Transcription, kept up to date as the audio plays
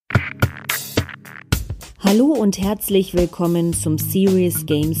Hallo und herzlich willkommen zum Serious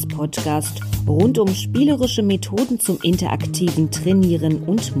Games Podcast rund um spielerische Methoden zum interaktiven Trainieren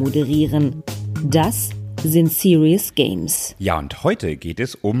und Moderieren. Das sind Serious Games. Ja, und heute geht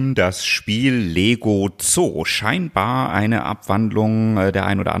es um das Spiel Lego Zoo. Scheinbar eine Abwandlung, der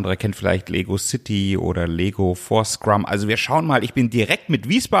ein oder andere kennt vielleicht Lego City oder Lego for Scrum. Also wir schauen mal, ich bin direkt mit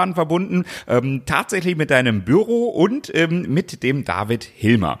Wiesbaden verbunden, tatsächlich mit deinem Büro und mit dem David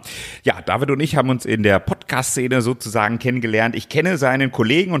Hilmer. Ja, David und ich haben uns in der Podcast-Szene sozusagen kennengelernt. Ich kenne seinen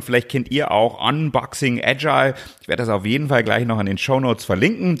Kollegen und vielleicht kennt ihr auch Unboxing Agile. Ich werde das auf jeden Fall gleich noch in den Shownotes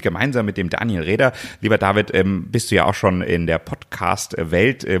verlinken, gemeinsam mit dem Daniel Reder. Lieber David, bist du ja auch schon in der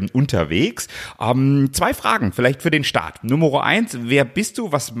Podcast-Welt unterwegs. 2 Fragen vielleicht für den Start. Nummer 1, wer bist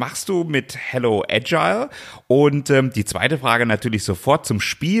du, was machst du mit Hello Agile? Und die zweite Frage natürlich sofort zum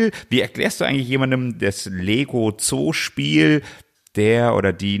Spiel. Wie erklärst du eigentlich jemandem das Lego Zoo-Spiel, der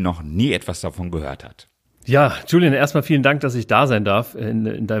oder die noch nie etwas davon gehört hat? Ja, Julian, erstmal vielen Dank, dass ich da sein darf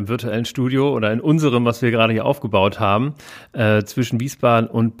in deinem virtuellen Studio oder in unserem, was wir gerade hier aufgebaut haben, zwischen Wiesbaden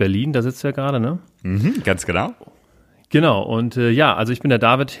und Berlin. Da sitzt du ja gerade, ne? Ganz genau. Genau, und also ich bin der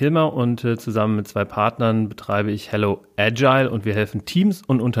David Hilmer und zusammen mit 2 Partnern betreibe ich Hello Agile und wir helfen Teams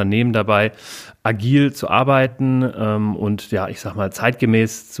und Unternehmen dabei, agil zu arbeiten und ich sag mal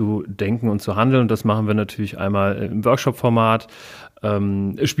zeitgemäß zu denken und zu handeln. Und das machen wir natürlich einmal im Workshop-Format,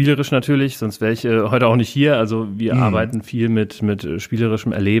 spielerisch natürlich, sonst wäre ich heute auch nicht hier. Also wir arbeiten viel mit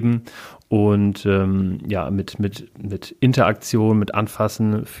spielerischem Erleben und mit Interaktion, mit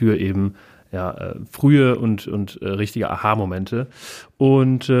Anfassen für eben frühe und richtige Aha-Momente.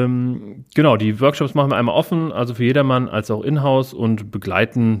 Und die Workshops machen wir einmal offen, also für jedermann als auch in-house und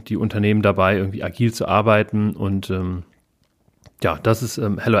begleiten die Unternehmen dabei, irgendwie agil zu arbeiten und das ist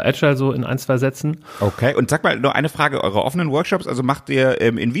Hello Agile so in 1, 2 Sätzen. Okay, und sag mal nur eine Frage, eure offenen Workshops, also macht ihr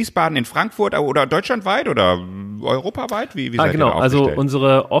in Wiesbaden, in Frankfurt oder deutschlandweit oder europaweit? Wie seid ihr da aufgestellt? Also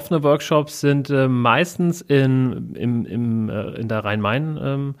unsere offenen Workshops sind meistens in der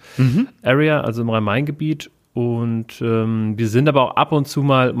Rhein-Main-Area, also im Rhein-Main-Gebiet. Und wir sind aber auch ab und zu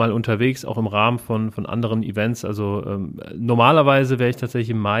mal unterwegs, auch im Rahmen von anderen Events. Also normalerweise wäre ich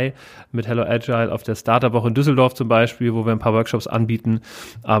tatsächlich im Mai mit Hello Agile auf der Startup-Woche in Düsseldorf zum Beispiel, wo wir ein paar Workshops anbieten.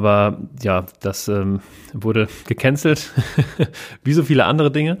 Aber das wurde gecancelt, wie so viele andere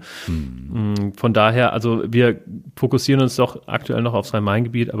Dinge. Von daher, also wir fokussieren uns doch aktuell noch aufs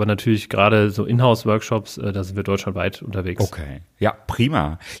Rhein-Main-Gebiet, aber natürlich gerade so Inhouse-Workshops, da sind wir deutschlandweit unterwegs. Okay, ja,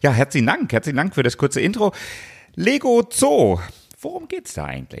 prima. Ja, herzlichen Dank für das kurze Intro. Lego Zoo, worum geht's da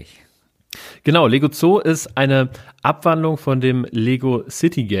eigentlich? Genau, Lego Zoo ist eine Abwandlung von dem Lego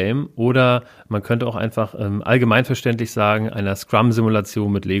City Game oder man könnte auch einfach allgemeinverständlich sagen, einer Scrum-Simulation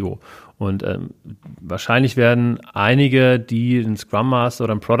mit Lego. Und wahrscheinlich werden einige, die einen Scrum Master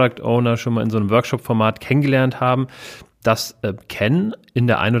oder einen Product Owner schon mal in so einem Workshop-Format kennengelernt haben, das kennen in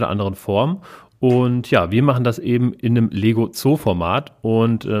der einen oder anderen Form. Und wir machen das eben in einem Lego-Zoo-Format.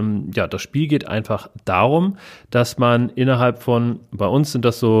 Und das Spiel geht einfach darum, dass man innerhalb von, bei uns sind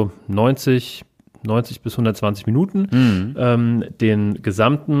das so 90 bis 120 Minuten, den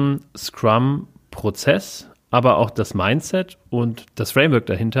gesamten Scrum-Prozess, aber auch das Mindset und das Framework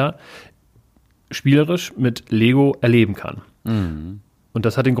dahinter spielerisch mit Lego erleben kann. Und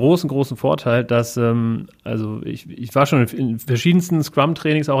das hat den großen Vorteil, dass, ich war schon in verschiedensten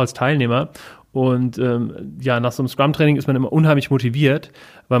Scrum-Trainings auch als Teilnehmer und nach so einem Scrum-Training ist man immer unheimlich motiviert,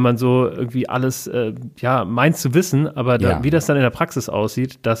 weil man so irgendwie alles, meint zu wissen, aber wie das dann in der Praxis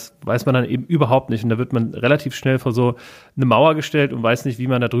aussieht, das weiß man dann eben überhaupt nicht und da wird man relativ schnell vor so eine Mauer gestellt und weiß nicht, wie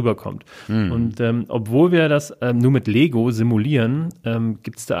man da drüber kommt. Und obwohl wir das nur mit Lego simulieren,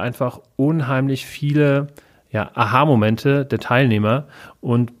 gibt's da einfach unheimlich viele Aha-Momente der Teilnehmer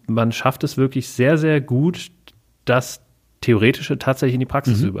und man schafft es wirklich sehr, sehr gut, das Theoretische tatsächlich in die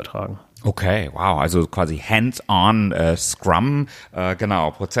Praxis zu übertragen. Okay, wow, also quasi hands-on Scrum,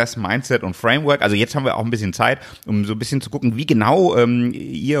 Prozess, Mindset und Framework. Also jetzt haben wir auch ein bisschen Zeit, um so ein bisschen zu gucken, wie genau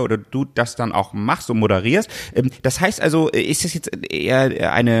ihr oder du das dann auch machst und moderierst. Das heißt also, ist das jetzt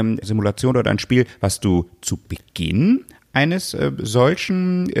eher eine Simulation oder ein Spiel, was du zu Beginn eines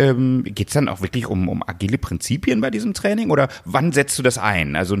solchen, geht's dann auch wirklich um agile Prinzipien bei diesem Training oder wann setzt du das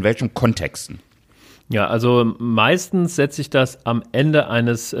ein? Also in welchen Kontexten? Ja, also meistens setze ich das am Ende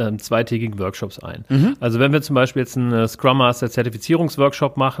eines zweitägigen Workshops ein. Also wenn wir zum Beispiel jetzt einen Scrum Master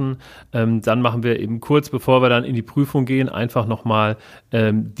Zertifizierungsworkshop machen, dann machen wir eben kurz, bevor wir dann in die Prüfung gehen, einfach nochmal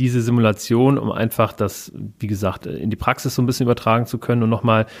diese Simulation, um einfach das, wie gesagt, in die Praxis so ein bisschen übertragen zu können und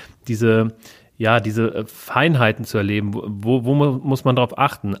nochmal diese diese Feinheiten zu erleben. Wo muss man darauf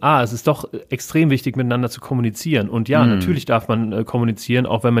achten? Es ist doch extrem wichtig, miteinander zu kommunizieren. Und ja, natürlich darf man kommunizieren,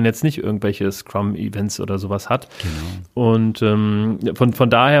 auch wenn man jetzt nicht irgendwelche Scrum-Events oder sowas hat. Genau. Und von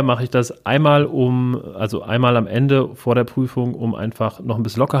daher mache ich das einmal am Ende vor der Prüfung, um einfach noch ein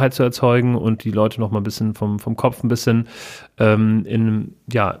bisschen Lockerheit zu erzeugen und die Leute noch mal ein bisschen vom Kopf ein bisschen in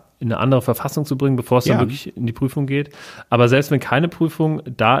eine andere Verfassung zu bringen, bevor es dann wirklich in die Prüfung geht. Aber selbst wenn keine Prüfung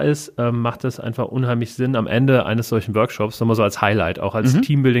da ist, macht es einfach unheimlich Sinn, am Ende eines solchen Workshops, nochmal so als Highlight, auch als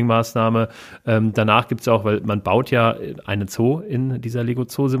Teambuilding-Maßnahme. Danach gibt es auch, weil man baut ja eine Zoo in dieser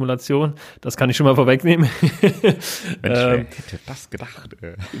Lego-Zoo-Simulation. Das kann ich schon mal vorwegnehmen. Mensch, wer hätte das gedacht?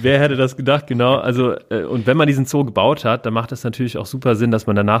 Wer hätte das gedacht, genau. Also, und wenn man diesen Zoo gebaut hat, dann macht es natürlich auch super Sinn, dass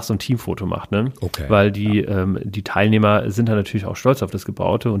man danach so ein Teamfoto macht, ne? Okay. Weil die Teilnehmer sind dann natürlich auch stolz auf das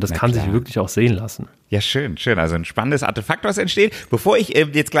Gebaute und das kann sich wirklich auch sehen lassen. Ja, schön. Also ein spannendes Artefakt, was entsteht. Bevor ich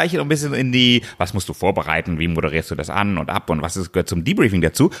jetzt gleich noch ein bisschen was musst du vorbereiten, wie moderierst du das an und ab und was gehört zum Debriefing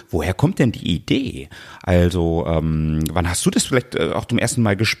dazu? Woher kommt denn die Idee? Also, wann hast du das vielleicht auch zum ersten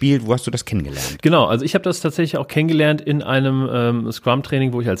Mal gespielt? Wo hast du das kennengelernt? Genau, also ich habe das tatsächlich auch kennengelernt in einem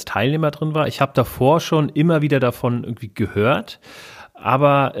Scrum-Training, wo ich als Teilnehmer drin war. Ich habe davor schon immer wieder davon irgendwie gehört.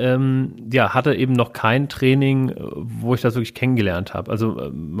 Aber hatte eben noch kein Training, wo ich das wirklich kennengelernt habe. Also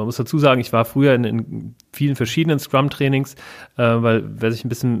man muss dazu sagen, ich war früher in vielen verschiedenen Scrum-Trainings, weil wer sich ein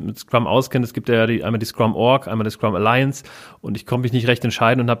bisschen mit Scrum auskennt, es gibt ja einmal die Scrum-Org, einmal die Scrum Alliance und ich konnte mich nicht recht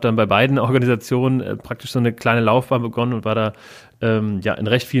entscheiden und habe dann bei beiden Organisationen praktisch so eine kleine Laufbahn begonnen und war da in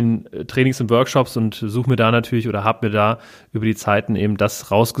recht vielen Trainings und Workshops und suche mir da natürlich oder habe mir da über die Zeiten eben das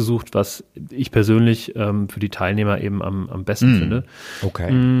rausgesucht, was ich persönlich für die Teilnehmer eben am besten finde.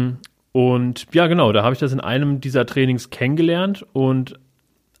 Okay. Und ja, genau, da habe ich das in einem dieser Trainings kennengelernt und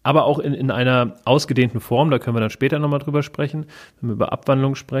aber auch in einer ausgedehnten Form, da können wir dann später nochmal drüber sprechen, wenn wir über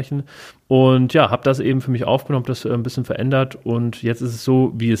Abwandlung sprechen. Und ja, habe das eben für mich aufgenommen, das ein bisschen verändert und jetzt ist es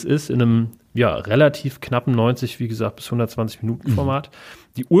so, wie es ist, in einem relativ knappen 90, wie gesagt, bis 120 Minuten Format.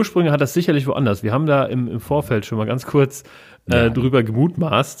 Die Ursprünge hat das sicherlich woanders. Wir haben da im Vorfeld schon mal ganz kurz drüber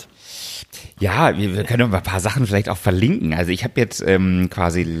gemutmaßt. Ja, wir können noch ein paar Sachen vielleicht auch verlinken. Also ich habe jetzt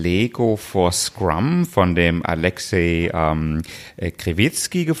quasi Lego for Scrum von dem Alexei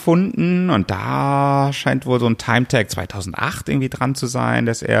Krivitsky gefunden und da scheint wohl so ein Time-Tag 2008 irgendwie dran zu sein,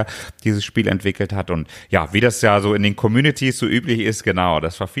 dass er dieses Spiel entwickelt hat und ja, wie das ja so in den Communities so üblich ist, genau,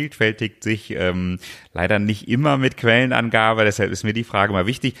 das vervielfältigt sich leider nicht immer mit Quellenangabe, deshalb ist mir die Frage mal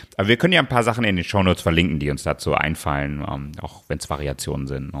wichtig, aber wir können ja ein paar Sachen in den Shownotes verlinken, die uns dazu einfallen, auch wenn es Variationen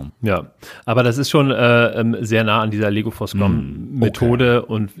sind. Ja, aber das ist schon sehr nah an dieser Lego for Scrum Methode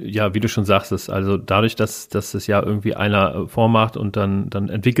und ja, wie du schon sagst, also dadurch, dass das ja irgendwie einer vormacht und dann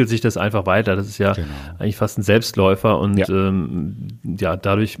entwickelt sich das einfach weiter. Das ist ja eigentlich fast ein Selbstläufer und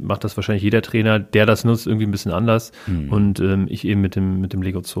dadurch macht das wahrscheinlich jeder Trainer, der das nutzt, irgendwie ein bisschen anders und ich eben mit dem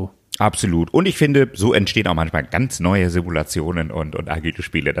Lego Zoo. Absolut. Und ich finde, so entstehen auch manchmal ganz neue Simulationen und agile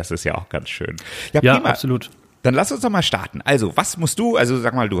Spiele. Das ist ja auch ganz schön. Ja, absolut. Dann lass uns doch mal starten. Also, was musst du,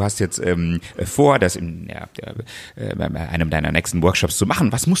 sag mal, du hast jetzt vor, das in einem deiner nächsten Workshops zu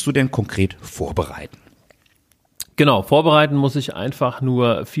machen. Was musst du denn konkret vorbereiten? Genau, vorbereiten muss ich einfach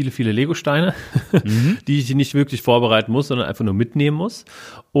nur viele, viele Lego-Steine, die ich nicht wirklich vorbereiten muss, sondern einfach nur mitnehmen muss.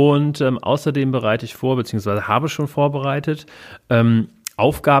 Und außerdem bereite ich vor, beziehungsweise habe schon vorbereitet,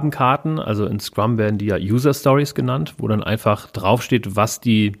 Aufgabenkarten, also in Scrum werden die ja User Stories genannt, wo dann einfach draufsteht, was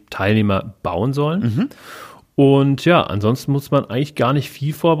die Teilnehmer bauen sollen. Und ja, ansonsten muss man eigentlich gar nicht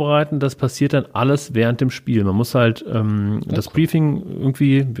viel vorbereiten. Das passiert dann alles während dem Spiel. Man muss halt das Briefing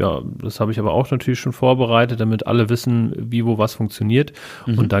irgendwie, das habe ich aber auch natürlich schon vorbereitet, damit alle wissen, wie, wo, was funktioniert.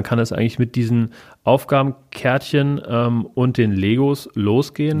 Und dann kann es eigentlich mit diesen Aufgabenkärtchen und den Legos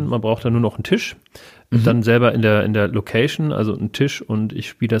losgehen. Man braucht dann nur noch einen Tisch. Dann selber in der Location, also einen Tisch und ich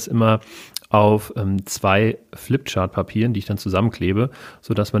spiele das immer auf 2 Flipchart-Papieren, die ich dann zusammenklebe,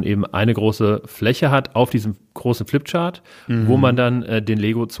 sodass man eben eine große Fläche hat auf diesem großen Flipchart, wo man dann den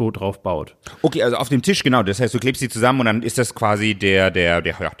Lego Zoo drauf baut. Okay, also auf dem Tisch, genau. Das heißt, du klebst die zusammen und dann ist das quasi der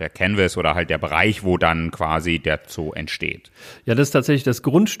Canvas oder halt der Bereich, wo dann quasi der Zoo entsteht. Ja, das ist tatsächlich das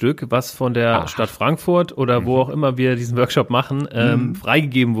Grundstück, was von der Stadt Frankfurt oder wo auch immer wir diesen Workshop machen,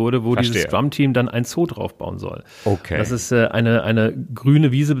 freigegeben wurde, wo dieses Scrum-Team dann ein Zoo drauf bauen soll. Okay. Das ist eine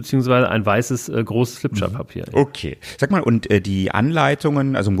grüne Wiese beziehungsweise ein weißes großes Flipchart-Papier. Okay. Sag mal, und die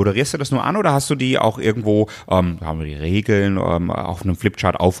Anleitungen, also moderierst du das nur an oder hast du die auch irgendwo, haben wir die Regeln auf einem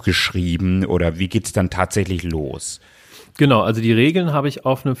Flipchart aufgeschrieben oder wie geht's dann tatsächlich los? Genau, also die Regeln habe ich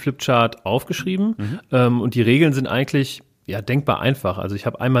auf einem Flipchart aufgeschrieben und die Regeln sind eigentlich denkbar einfach. Also ich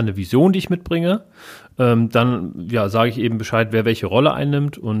habe einmal eine Vision, die ich mitbringe, dann sage ich eben Bescheid, wer welche Rolle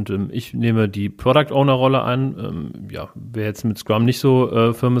einnimmt und ich nehme die Product Owner Rolle an. Wer jetzt mit Scrum nicht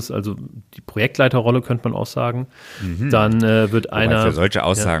so firm ist, also die Projektleiterrolle könnte man auch sagen. Dann wird einer. Für solche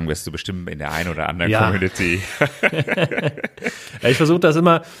Aussagen wirst du bestimmt in der einen oder anderen Community. Ich versuche das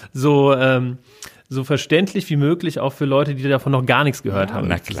immer so verständlich wie möglich auch für Leute, die davon noch gar nichts gehört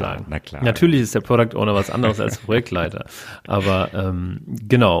haben, zu sagen. Na klar. Natürlich ist der Product Owner was anderes als Projektleiter. Aber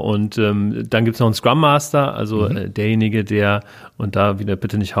genau, und dann gibt's noch einen Scrum Master, also derjenige, der, und da wieder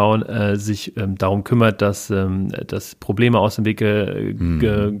bitte nicht hauen, sich darum kümmert, dass Probleme aus dem Weg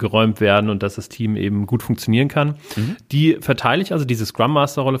geräumt werden und dass das Team eben gut funktionieren kann. Die verteile ich, also diese Scrum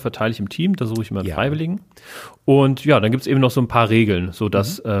Master Rolle verteile ich im Team, da suche ich immer einen Freiwilligen. Und dann gibt's eben noch so ein paar Regeln, so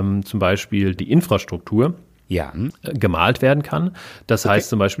dass zum Beispiel die Infrastruktur gemalt werden kann. Das heißt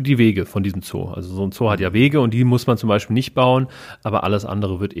zum Beispiel die Wege von diesem Zoo. Also so ein Zoo hat ja Wege und die muss man zum Beispiel nicht bauen, aber alles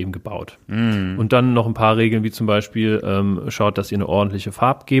andere wird eben gebaut. Und dann noch ein paar Regeln, wie zum Beispiel schaut, dass ihr eine ordentliche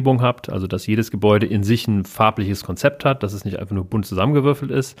Farbgebung habt, also dass jedes Gebäude in sich ein farbliches Konzept hat, dass es nicht einfach nur bunt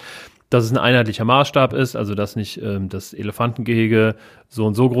zusammengewürfelt ist. Dass es ein einheitlicher Maßstab ist, also dass nicht das Elefantengehege so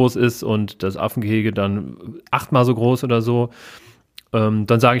und so groß ist und das Affengehege dann 8-mal so groß oder so. Dann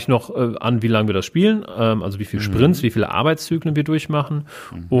sage ich noch an, wie lange wir das spielen, also wie viele Sprints, wie viele Arbeitszyklen wir durchmachen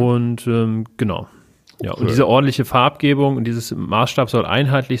und genau. Ja, und diese ordentliche Farbgebung und dieses Maßstab soll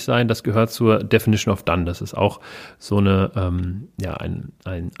einheitlich sein, das gehört zur Definition of Done. Das ist auch so eine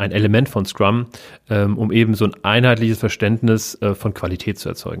ein Element von Scrum, um eben so ein einheitliches Verständnis von Qualität zu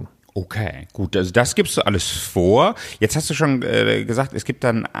erzeugen. Okay, gut, also das gibst du alles vor. Jetzt hast du schon gesagt, es gibt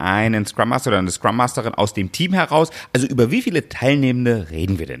dann einen Scrum Master oder eine Scrum Masterin aus dem Team heraus. Also über wie viele Teilnehmende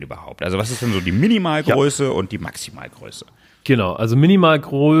reden wir denn überhaupt? Also was ist denn so die Minimalgröße und die Maximalgröße? Genau, also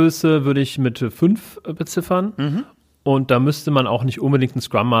Minimalgröße würde ich mit 5 beziffern. Und da müsste man auch nicht unbedingt einen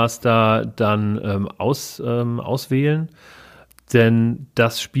Scrum Master dann auswählen. Denn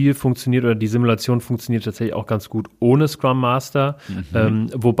das Spiel funktioniert oder die Simulation funktioniert tatsächlich auch ganz gut ohne Scrum Master,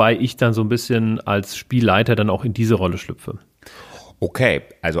 wobei ich dann so ein bisschen als Spielleiter dann auch in diese Rolle schlüpfe. Okay,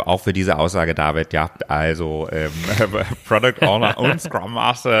 also auch für diese Aussage, David, also Product Owner und Scrum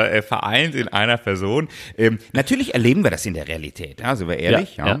Master vereint in einer Person. Natürlich erleben wir das in der Realität, sind wir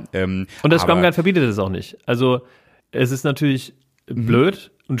ehrlich. Und das Scrum Guide verbietet es auch nicht. Also es ist natürlich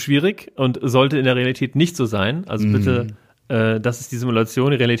blöd und schwierig und sollte in der Realität nicht so sein. Also bitte... Das ist die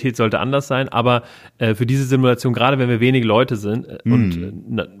Simulation, die Realität sollte anders sein, aber für diese Simulation, gerade wenn wir wenige Leute sind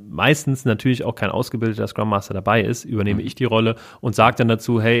und meistens natürlich auch kein ausgebildeter Scrum Master dabei ist, übernehme ich die Rolle und sage dann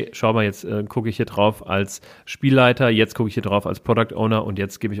dazu, hey, schau mal, jetzt gucke ich hier drauf als Spielleiter, jetzt gucke ich hier drauf als Product Owner und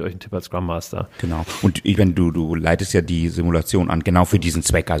jetzt gebe ich euch einen Tipp als Scrum Master. Genau, und du leitest ja die Simulation an, genau für diesen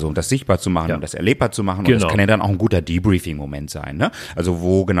Zweck, also um das sichtbar zu machen, um das erlebbar zu machen und das kann ja dann auch ein guter Debriefing-Moment sein, ne? Also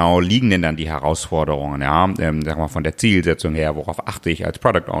wo genau liegen denn dann die Herausforderungen, sagen wir mal von der Zielsetzung her, worauf achte ich als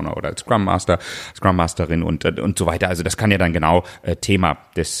Product Owner oder als Scrum Master, Scrum Masterin und so weiter. Also das kann ja dann genau Thema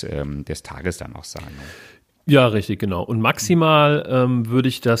des Tages dann auch sein. Ja, richtig, genau. Und maximal würde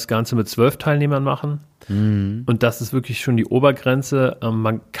ich das Ganze mit 12 Teilnehmern machen. Und das ist wirklich schon die Obergrenze.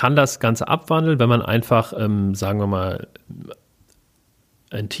 Man kann das Ganze abwandeln, wenn man einfach, sagen wir mal,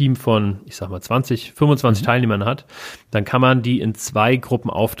 ein Team von, ich sag mal, 20, 25 Teilnehmern hat, dann kann man die in 2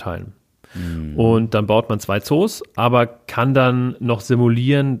 Gruppen aufteilen. Und dann baut man 2 Zoos, aber kann dann noch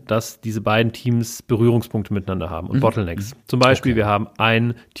simulieren, dass diese beiden Teams Berührungspunkte miteinander haben und Bottlenecks. Zum Beispiel, wir haben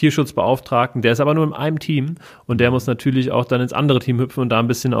einen Tierschutzbeauftragten, der ist aber nur in einem Team und der muss natürlich auch dann ins andere Team hüpfen und da ein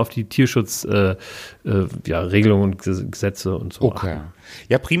bisschen auf die Tierschutzregelungen und Gesetze und so achten.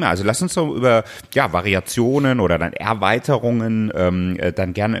 Ja, prima. Also lass uns so über Variationen oder dann Erweiterungen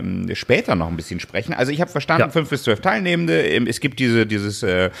dann gerne später noch ein bisschen sprechen. Also ich habe verstanden, 5 bis 12 Teilnehmende. Es gibt dieses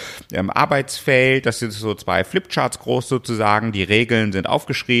Arbeitsfeld, das sind so 2 Flipcharts groß sozusagen. Die Regeln sind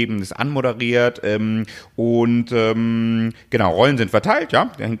aufgeschrieben, ist anmoderiert und genau, Rollen sind verteilt.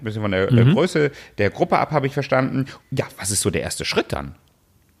 Ja, der hängt ein bisschen von der Größe der Gruppe ab, habe ich verstanden. Ja, was ist so der erste Schritt dann?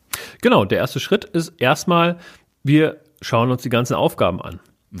 Genau, der erste Schritt ist erstmal, wir schauen uns die ganzen Aufgaben an.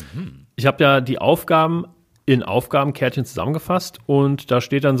 Ich habe ja die Aufgaben in Aufgabenkärtchen zusammengefasst und da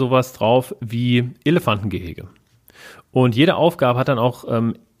steht dann sowas drauf wie Elefantengehege. Und jede Aufgabe hat dann auch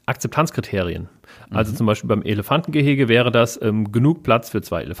Akzeptanzkriterien. Also zum Beispiel beim Elefantengehege wäre das genug Platz für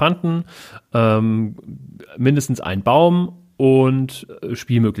 2 Elefanten, mindestens ein Baum und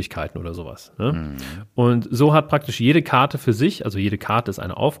Spielmöglichkeiten oder sowas. Ne? Und so hat praktisch jede Karte für sich, also jede Karte ist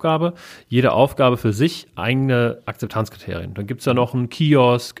eine Aufgabe, jede Aufgabe für sich eigene Akzeptanzkriterien. Dann gibt's ja noch einen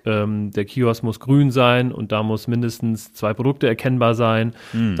Kiosk, der Kiosk muss grün sein und da muss mindestens 2 Produkte erkennbar sein.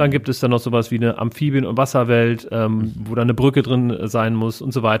 Dann gibt es dann noch sowas wie eine Amphibien- und Wasserwelt, wo da eine Brücke drin sein muss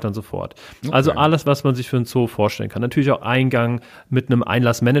und so weiter und so fort. Okay. Also alles, was man sich für einen Zoo vorstellen kann. Natürlich auch Eingang mit einem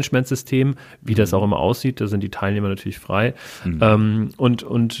Einlassmanagementsystem, wie das auch immer aussieht, da sind die Teilnehmer natürlich frei.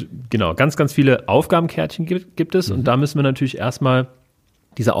 Und genau, ganz, ganz viele Aufgabenkärtchen gibt es und da müssen wir natürlich erstmal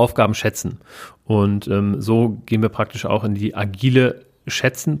diese Aufgaben schätzen. Und so gehen wir praktisch auch in die agile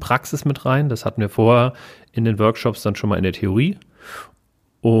Schätzen-Praxis mit rein. Das hatten wir vorher in den Workshops dann schon mal in der Theorie.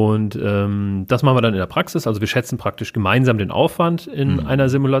 Und das machen wir dann in der Praxis. Also wir schätzen praktisch gemeinsam den Aufwand in einer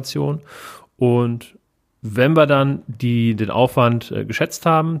Simulation. Und wenn wir dann den Aufwand geschätzt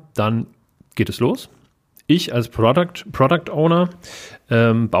haben, dann geht es los. Ich als Product Owner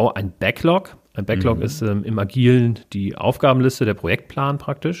baue ein Backlog. Ein Backlog ist im Agilen die Aufgabenliste, der Projektplan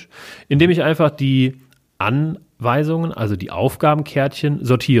praktisch, indem ich einfach die Anweisungen, also die Aufgabenkärtchen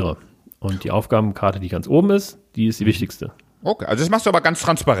sortiere. Und die Aufgabenkarte, die ganz oben ist, die ist die wichtigste. Okay, also das machst du aber ganz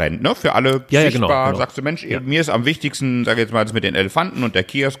transparent, ne? Für alle sichtbar. Genau. Sagst du, Mensch, mir ist am wichtigsten, sag ich jetzt mal, das mit den Elefanten und der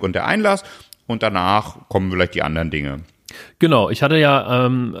Kiosk und der Einlass und danach kommen vielleicht die anderen Dinge. Genau, ich hatte ja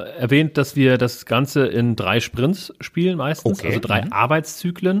erwähnt, dass wir das Ganze in 3 Sprints spielen meistens, also 3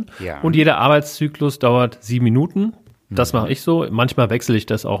 Arbeitszyklen und jeder Arbeitszyklus dauert 7 Minuten. Das mache ich so. Manchmal wechsle ich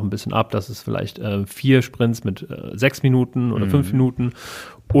das auch ein bisschen ab, dass es vielleicht 4 Sprints mit 6 Minuten oder 5 Minuten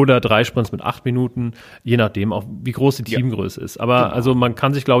oder 3 Sprints mit 8 Minuten, je nachdem auch, wie groß die Teamgröße ist. Aber also man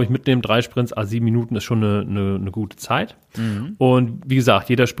kann sich, glaube ich, mitnehmen, 3 Sprints, 7 Minuten ist schon eine gute Zeit. Und wie gesagt,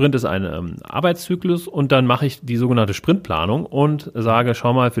 jeder Sprint ist ein Arbeitszyklus und dann mache ich die sogenannte Sprintplanung und sage,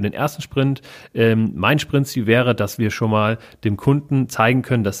 schau mal, für den ersten Sprint, mein Sprintziel wäre, dass wir schon mal dem Kunden zeigen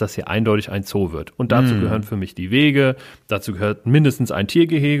können, dass das hier eindeutig ein Zoo wird. Und dazu gehören für mich die Wege, dazu gehört mindestens ein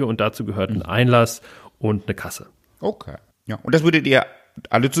Tiergehege und dazu gehört ein Einlass und eine Kasse. Okay. Ja, und das würdet ihr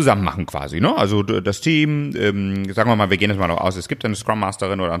alle zusammen machen quasi, ne? Also das Team, sagen wir mal, wir gehen jetzt mal noch aus, es gibt eine Scrum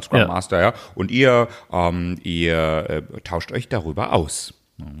Masterin oder einen Scrum Master, ja, und ihr tauscht euch darüber aus.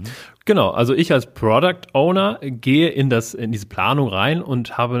 Genau, also ich als Product Owner gehe in diese Planung rein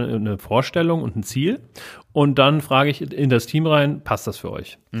und habe eine Vorstellung und ein Ziel und dann frage ich in das Team rein, passt das für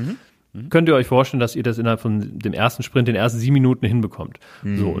euch? Könnt ihr euch vorstellen, dass ihr das innerhalb von dem ersten Sprint, den ersten 7 Minuten hinbekommt?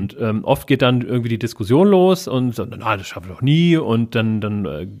 So, und oft geht dann irgendwie die Diskussion los und so, na, das schaffen wir doch nie und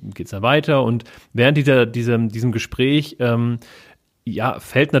dann geht's dann weiter und während diesem Gespräch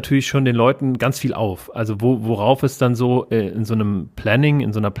fällt natürlich schon den Leuten ganz viel auf. Also worauf es dann so in so einem Planning,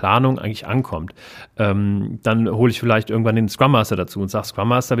 in so einer Planung eigentlich ankommt. Dann hole ich vielleicht irgendwann den Scrum Master dazu und sage, Scrum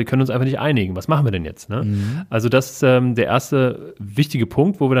Master, wir können uns einfach nicht einigen. Was machen wir denn jetzt? Ne? Also das ist der erste wichtige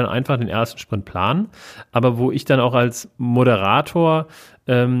Punkt, wo wir dann einfach den ersten Sprint planen, aber wo ich dann auch als Moderator,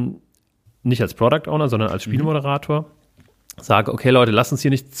 nicht als Product Owner, sondern als Spielmoderator, sage, okay Leute, lasst uns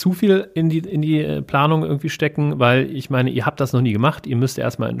hier nicht zu viel in die Planung irgendwie stecken, weil ich meine, ihr habt das noch nie gemacht, ihr müsst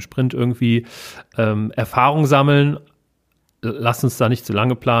erstmal einen Sprint irgendwie Erfahrung sammeln, lasst uns da nicht zu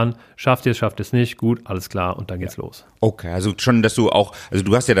lange planen, schafft ihr es nicht, gut, alles klar und dann geht's los. Okay, also schon, dass du auch, also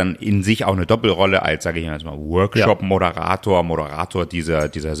du hast ja dann in sich auch eine Doppelrolle als, sage ich jetzt mal, Workshop-Moderator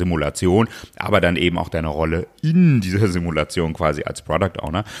dieser Simulation, aber dann eben auch deine Rolle in dieser Simulation quasi als Product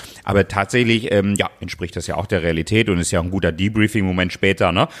Owner. Aber tatsächlich, entspricht das ja auch der Realität und ist ja ein guter Debriefing-Moment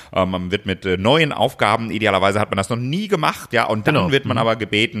später, ne? Man wird mit neuen Aufgaben, idealerweise hat man das noch nie gemacht, ja, und dann wird man aber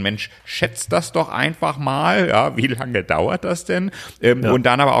gebeten, Mensch, schätzt das doch einfach mal, ja, wie lange dauert das denn? Und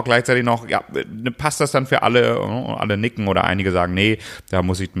dann aber auch gleichzeitig noch, passt das dann für alle? Alle nicken oder einige sagen, nee, da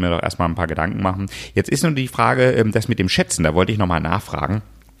muss ich mir doch erstmal ein paar Gedanken machen. Jetzt ist nur die Frage, das mit dem Schätzen, da wollte ich nochmal nachfragen.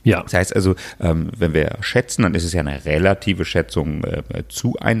 Ja. Das heißt also, wenn wir schätzen, dann ist es ja eine relative Schätzung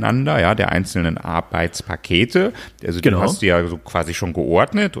zueinander, ja, der einzelnen Arbeitspakete. Also du hast die ja so quasi schon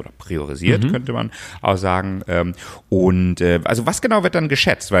geordnet oder priorisiert, könnte man auch sagen. Also was genau wird dann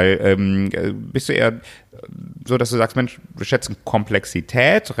geschätzt? Weil bist du eher so, dass du sagst, Mensch, wir schätzen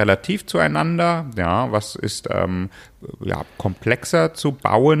Komplexität relativ zueinander. Ja, was ist komplexer zu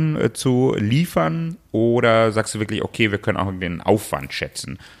bauen, zu liefern? Oder sagst du wirklich, okay, wir können auch den Aufwand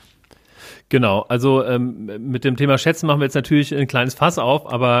schätzen? Genau, also mit dem Thema Schätzen machen wir jetzt natürlich ein kleines Fass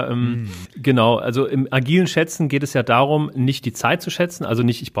auf, aber Genau, also im agilen Schätzen geht es ja darum, nicht die Zeit zu schätzen, also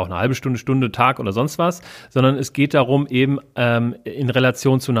nicht, ich brauche eine halbe Stunde, Stunde, Tag oder sonst was, sondern es geht darum, eben in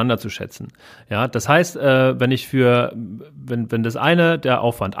Relation zueinander zu schätzen. Ja, das heißt, wenn das eine der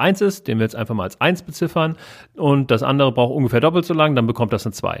Aufwand 1 ist, den wir jetzt einfach mal als 1 beziffern und das andere braucht ungefähr doppelt so lang, dann bekommt das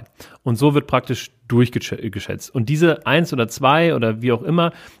eine 2. Und so wird praktisch durchgeschätzt. Und diese 1 oder 2 oder wie auch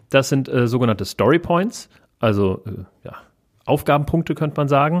immer, das sind sogenannte Story Points, also Aufgabenpunkte könnte man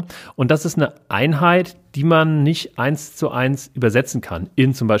sagen. Und das ist eine Einheit, die man nicht 1:1 übersetzen kann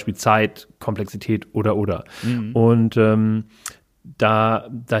in zum Beispiel Zeit, Komplexität oder. Mhm. Und da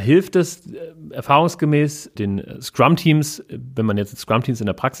hilft es erfahrungsgemäß den Scrum-Teams, wenn man jetzt Scrum-Teams in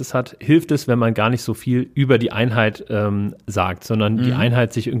der Praxis hat, hilft es, wenn man gar nicht so viel über die Einheit sagt, sondern die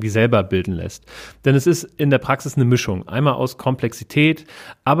Einheit sich irgendwie selber bilden lässt. Denn es ist in der Praxis eine Mischung. Einmal aus Komplexität,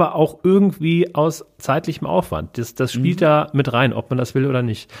 aber auch irgendwie aus zeitlichem Aufwand. Das spielt da mit rein, ob man das will oder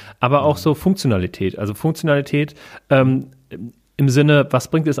nicht. Aber auch so Funktionalität. Also Funktionalität im Sinne, was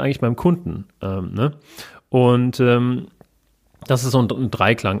bringt es eigentlich meinem Kunden? Und das ist so ein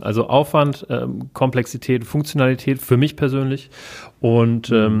Dreiklang, also Aufwand, Komplexität, Funktionalität für mich persönlich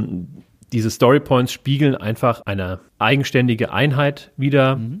und diese Storypoints spiegeln einfach eine eigenständige Einheit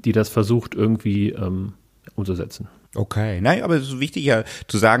wider, die das versucht irgendwie umzusetzen. Okay, nein, aber es ist wichtig ja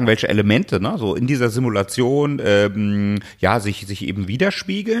zu sagen, welche Elemente, so in dieser Simulation, sich eben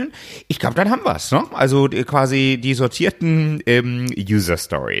widerspiegeln. Ich glaube, dann haben wir's, ne? Also quasi die sortierten User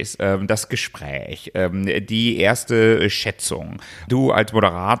Stories, das Gespräch, die erste Schätzung. Du als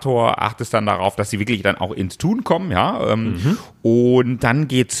Moderator achtest dann darauf, dass sie wirklich dann auch ins Tun kommen, und dann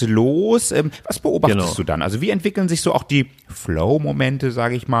geht's los. Was beobachtest du dann? Also wie entwickeln sich so auch die Flow-Momente,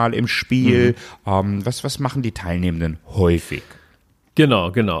 sage ich mal, im Spiel? Was machen die Teilnehmenden häufig?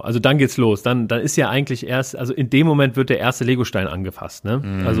 Genau. Also dann geht's los. Dann ist ja eigentlich also in dem Moment wird der erste Legostein angefasst,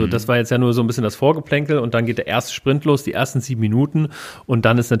 ne? Also das war jetzt ja nur so ein bisschen das Vorgeplänkel und dann geht der erste Sprint los, die ersten 7 Minuten und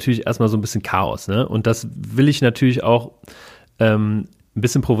dann ist natürlich erstmal so ein bisschen Chaos, ne? Und das will ich natürlich auch ein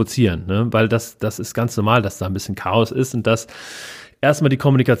bisschen provozieren, ne? Weil das ist ganz normal, dass da ein bisschen Chaos ist und dass erstmal die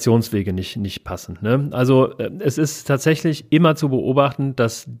Kommunikationswege nicht passen, ne? Also es ist tatsächlich immer zu beobachten,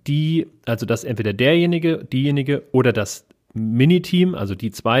 dass dass entweder diejenige oder das Miniteam, also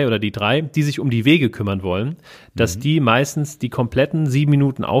die 2 oder die 3, die sich um die Wege kümmern wollen, dass die meistens die kompletten 7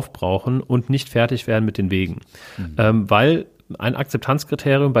 Minuten aufbrauchen und nicht fertig werden mit den Wegen. Weil ein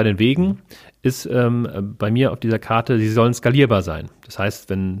Akzeptanzkriterium bei den Wegen ist bei mir auf dieser Karte, sie sollen skalierbar sein. Das heißt,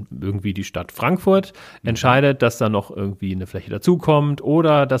 wenn irgendwie die Stadt Frankfurt entscheidet, dass da noch irgendwie eine Fläche dazukommt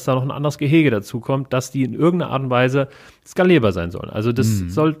oder dass da noch ein anderes Gehege dazukommt, dass die in irgendeiner Art und Weise skalierbar sein sollen. Also das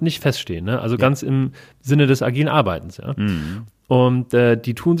soll nicht feststehen, ne? Also ganz im Sinne des agilen Arbeitens. Ja? Und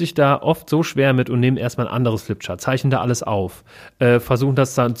die tun sich da oft so schwer mit und nehmen erstmal ein anderes Flipchart, zeichnen da alles auf, versuchen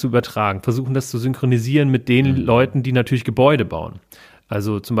das dann zu übertragen, versuchen das zu synchronisieren mit den Leuten, die natürlich Gebäude bauen.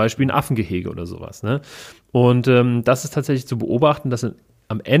 Also zum Beispiel ein Affengehege oder sowas, ne? Und das ist tatsächlich zu beobachten, dass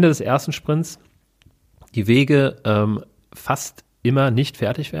am Ende des ersten Sprints die Wege fast immer nicht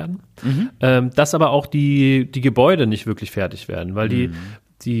fertig werden. Dass aber auch die Gebäude nicht wirklich fertig werden, weil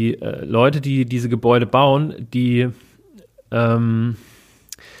die Leute, die diese Gebäude bauen, die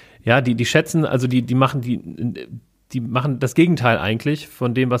schätzen, also die machen das Gegenteil eigentlich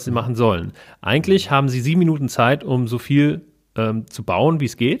von dem, was sie machen sollen. Eigentlich haben sie 7 Minuten Zeit, um so viel zu bauen, wie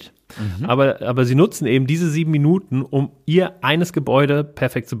es geht. Aber sie nutzen eben diese 7 Minuten, um ihr eines Gebäude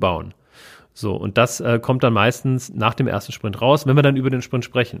perfekt zu bauen. So, und das kommt dann meistens nach dem ersten Sprint raus, wenn wir dann über den Sprint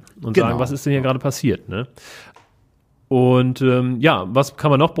sprechen und sagen, was ist denn hier gerade passiert, ne? Und was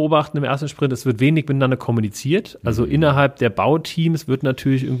kann man noch beobachten im ersten Sprint? Es wird wenig miteinander kommuniziert. Also innerhalb der Bauteams wird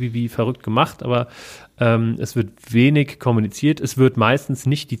natürlich irgendwie wie verrückt gemacht, aber es wird wenig kommuniziert. Es wird meistens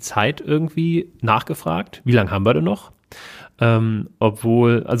nicht die Zeit irgendwie nachgefragt. Wie lange haben wir denn noch? Ich habe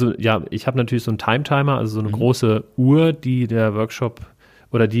natürlich so einen Time-Timer, also so eine große Uhr, die ich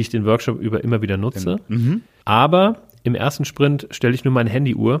den Workshop über immer wieder nutze. Aber im ersten Sprint stelle ich nur meine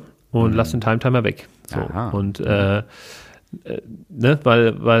Handyuhr und lasse den Time-Timer weg. So. Und weil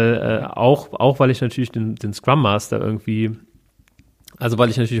ich natürlich den Scrum Master irgendwie, also weil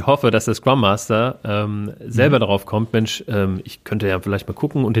ich natürlich hoffe, dass der Scrum Master selber darauf kommt, Mensch, ich könnte ja vielleicht mal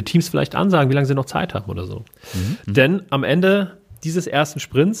gucken und den Teams vielleicht ansagen, wie lange sie noch Zeit haben oder so. Denn am Ende dieses ersten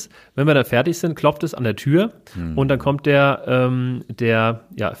Sprints, wenn wir da fertig sind, klopft es an der Tür und dann kommt der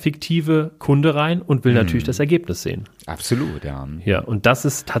fiktive Kunde rein und will natürlich das Ergebnis sehen. Absolut, ja. Ja, und das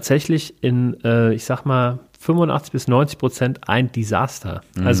ist tatsächlich in, ich sag mal, 85-90% ein Desaster.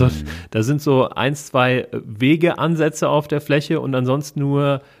 Also da sind so 1-2 Wegeansätze auf der Fläche und ansonsten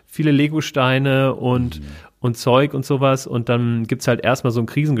nur viele Legosteine und Zeug und sowas. Und dann gibt's halt erstmal so ein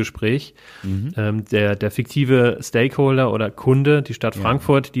Krisengespräch. Der fiktive Stakeholder oder Kunde, die Stadt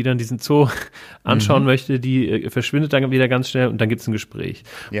Frankfurt, die dann diesen Zoo anschauen möchte, die verschwindet dann wieder ganz schnell und dann gibt's ein Gespräch.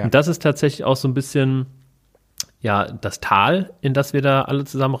 Ja. Und das ist tatsächlich auch so ein bisschen das Tal, in das wir da alle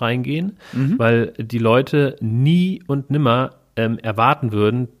zusammen reingehen, weil die Leute nie und nimmer erwarten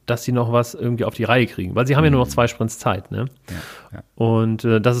würden, dass sie noch was irgendwie auf die Reihe kriegen, weil sie haben ja nur noch 2 Sprints Zeit, ne? Ja. Und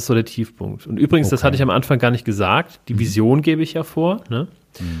das ist so der Tiefpunkt. Und übrigens, das hatte ich am Anfang gar nicht gesagt, die Vision gebe ich ja vor, ne?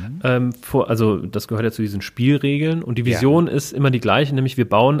 Also das gehört ja zu diesen Spielregeln und die Vision ist immer die gleiche, nämlich wir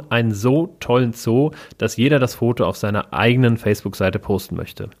bauen einen so tollen Zoo, dass jeder das Foto auf seiner eigenen Facebook-Seite posten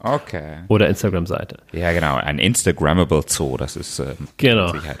möchte. Okay. Oder Instagram-Seite. Ja, genau, ein Instagrammable Zoo, das ist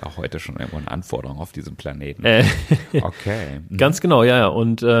genau. mit Sicherheit auch heute schon irgendwo eine Anforderung auf diesem Planeten. Okay. Ganz genau, ja.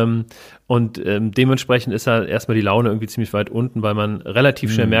 Und dementsprechend ist ja erstmal die Laune irgendwie ziemlich weit unten, weil man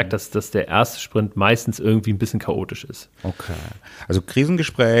relativ schnell merkt, dass der erste Sprint meistens irgendwie ein bisschen chaotisch ist. Okay. Also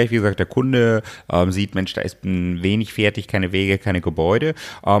Krisengespräch, wie gesagt, der Kunde sieht, Mensch, da ist wenig fertig, keine Wege, keine Gebäude.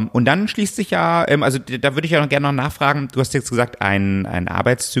 Und dann schließt sich ja, also da würde ich ja noch gerne noch nachfragen, du hast jetzt gesagt, ein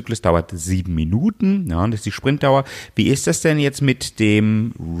Arbeitszyklus dauert 7 Minuten, ja, das ist die Sprintdauer. Wie ist das denn jetzt mit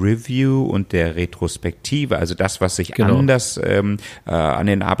dem Review und der Retrospektive, also das, was sich anders an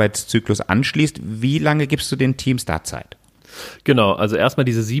den Arbeitszyklus anschließt? Wie lange gibst du den Teams da Zeit? Genau, also erstmal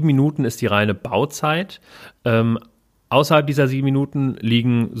diese 7 Minuten ist die reine Bauzeit. Außerhalb dieser 7 Minuten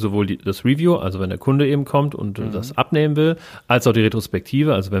liegen sowohl das Review, also wenn der Kunde eben kommt und das abnehmen will, als auch die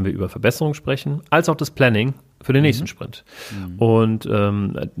Retrospektive, also wenn wir über Verbesserungen sprechen, als auch das Planning für den nächsten Sprint. Und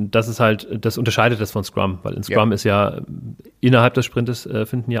das ist halt, das unterscheidet das von Scrum, weil in Scrum ist ja innerhalb des Sprintes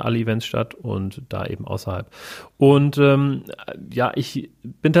finden ja alle Events statt und da eben außerhalb. Und ich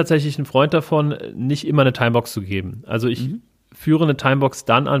bin tatsächlich ein Freund davon, nicht immer eine Timebox zu geben. Also ich führe eine Timebox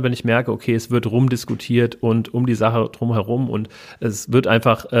dann an, wenn ich merke, okay, es wird rumdiskutiert und um die Sache drumherum und es wird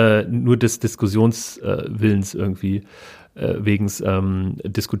einfach nur des Diskussionswillens irgendwie wegens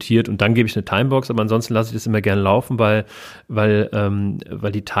diskutiert und dann gebe ich eine Timebox, aber ansonsten lasse ich das immer gerne laufen, weil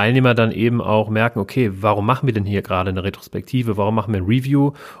die Teilnehmer dann eben auch merken, okay, warum machen wir denn hier gerade eine Retrospektive, warum machen wir ein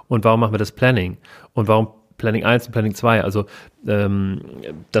Review und warum machen wir das Planning und warum Planning 1 und Planning 2, also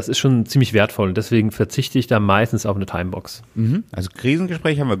das ist schon ziemlich wertvoll und deswegen verzichte ich da meistens auf eine Timebox. Also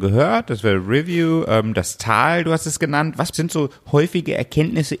Krisengespräch haben wir gehört, das wäre Review, das Tal, du hast es genannt. Was sind so häufige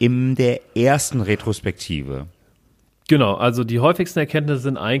Erkenntnisse in der ersten Retrospektive? Genau, also die häufigsten Erkenntnisse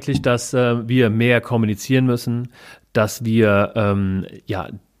sind eigentlich, dass wir mehr kommunizieren müssen, dass wir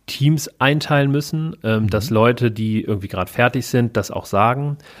Teams einteilen müssen, dass Leute, die irgendwie gerade fertig sind, das auch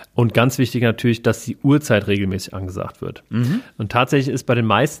sagen. Und ganz wichtig natürlich, dass die Uhrzeit regelmäßig angesagt wird. Und tatsächlich ist bei den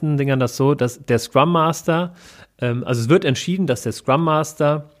meisten Dingern das so, dass der Scrum Master, also es wird entschieden, dass der Scrum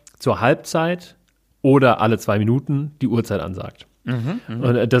Master zur Halbzeit oder alle 2 Minuten die Uhrzeit ansagt.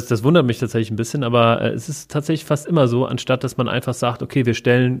 Und das wundert mich tatsächlich ein bisschen, aber es ist tatsächlich fast immer so, anstatt dass man einfach sagt, okay, wir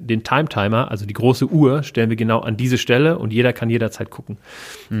stellen den Time-Timer, also die große Uhr, stellen wir genau an diese Stelle und jeder kann jederzeit gucken.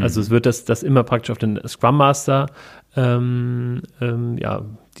 Also es wird das immer praktisch auf den Scrum Master die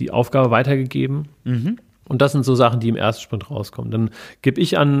Aufgabe weitergegeben. Und das sind so Sachen, die im ersten Sprint rauskommen. Dann gebe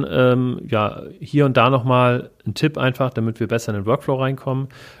ich an, hier und da nochmal einen Tipp einfach, damit wir besser in den Workflow reinkommen,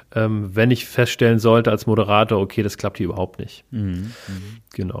 wenn ich feststellen sollte als Moderator, okay, das klappt hier überhaupt nicht.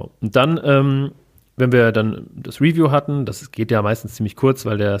 Genau. Und dann, wenn wir dann das Review hatten, das geht ja meistens ziemlich kurz,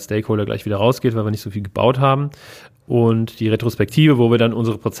 weil der Stakeholder gleich wieder rausgeht, weil wir nicht so viel gebaut haben. Und die Retrospektive, wo wir dann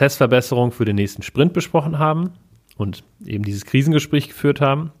unsere Prozessverbesserung für den nächsten Sprint besprochen haben und eben dieses Krisengespräch geführt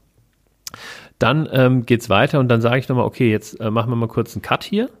haben. Dann geht's weiter und dann sage ich nochmal, okay, jetzt machen wir mal kurz einen Cut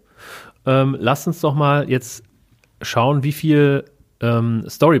hier. Lasst uns doch mal jetzt schauen, wie viel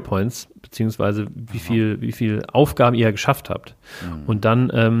Storypoints beziehungsweise wie viel Aufgaben ihr geschafft habt. Und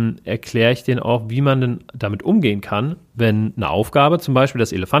dann erkläre ich denen auch, wie man denn damit umgehen kann, wenn eine Aufgabe, zum Beispiel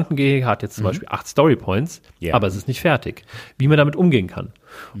das Elefantengehege hat jetzt zum Beispiel 8 Storypoints, aber es ist nicht fertig. Wie man damit umgehen kann.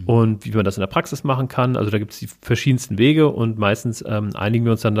 Und wie man das in der Praxis machen kann. Also da gibt es die verschiedensten Wege und meistens einigen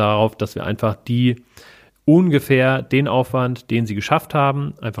wir uns dann darauf, dass wir einfach ungefähr den Aufwand, den sie geschafft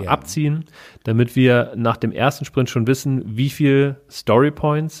haben, einfach abziehen, damit wir nach dem ersten Sprint schon wissen, wie viel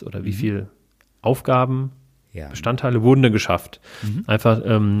Storypoints oder wie viel Aufgaben, Bestandteile wurden denn geschafft. Einfach,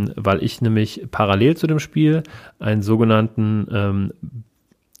 weil ich nämlich parallel zu dem Spiel einen sogenannten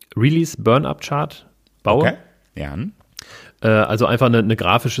Release-Burn-Up-Chart baue. Okay. Also einfach eine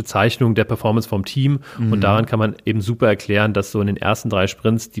grafische Zeichnung der Performance vom Team. Und daran kann man eben super erklären, dass so in den ersten 3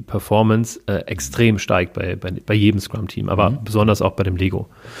 Sprints die Performance extrem steigt bei jedem Scrum-Team, aber besonders auch bei dem Lego.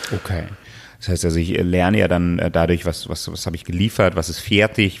 Okay. Das heißt also, ich lerne ja dann dadurch, was habe ich geliefert, was ist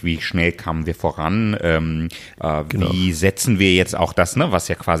fertig, wie schnell kamen wir voran, wie setzen wir jetzt auch das, ne, was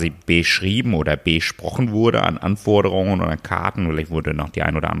ja quasi beschrieben oder besprochen wurde an Anforderungen oder Karten, vielleicht wurde noch die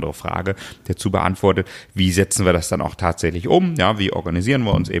ein oder andere Frage dazu beantwortet, wie setzen wir das dann auch tatsächlich um, ja, wie organisieren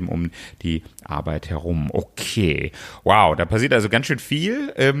wir uns eben um die Arbeit herum. Okay, wow, da passiert also ganz schön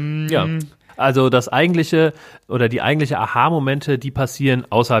viel. Ja. Also das eigentliche oder die eigentliche Aha-Momente, die passieren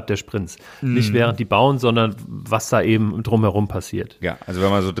außerhalb der Sprints. Nicht während die bauen, sondern was da eben drumherum passiert. Ja, also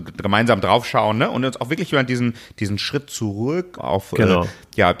wenn wir so gemeinsam draufschauen, ne, und uns auch wirklich über diesen Schritt zurück auf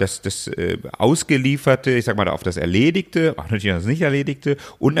das Ausgelieferte, ich sag mal auf das Erledigte, auch natürlich das Nicht-Erledigte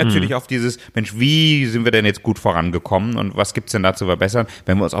und natürlich auf dieses, Mensch, wie sind wir denn jetzt gut vorangekommen und was gibt's denn da zu verbessern,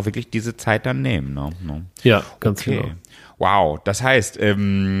 wenn wir uns auch wirklich diese Zeit dann nehmen. Ne? Ja, ganz genau. Wow, das heißt,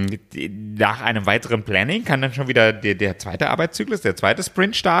 nach einem weiteren Planning kann dann schon wieder der zweite Arbeitszyklus, der zweite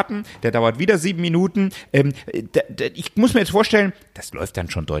Sprint starten. Der dauert wieder 7 Minuten. Ich muss mir jetzt vorstellen, das läuft dann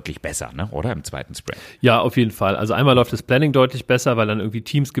schon deutlich besser, ne? Oder im zweiten Sprint? Ja, auf jeden Fall. Also einmal läuft das Planning deutlich besser, weil dann irgendwie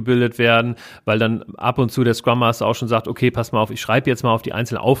Teams gebildet werden, weil dann ab und zu der Scrum Master auch schon sagt, okay, pass mal auf, ich schreibe jetzt mal auf die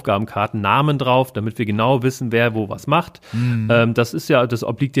einzelnen Aufgabenkarten Namen drauf, damit wir genau wissen, wer wo was macht. Das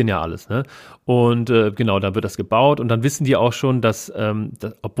obliegt denen ja alles, ne? Und genau, da wird das gebaut und dann wissen die auch schon, dass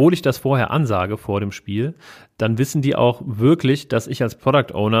obwohl ich das vorher ansage vor dem Spiel, dann wissen die auch wirklich, dass ich als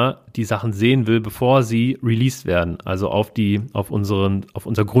Product Owner die Sachen sehen will, bevor sie released werden, also auf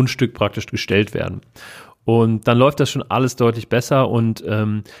unser Grundstück praktisch gestellt werden. Und dann läuft das schon alles deutlich besser und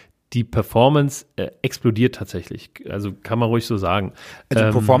die Performance explodiert tatsächlich. Also kann man ruhig so sagen.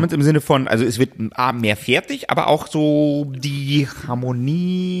 Also Performance im Sinne von, also es wird mehr fertig, aber auch so die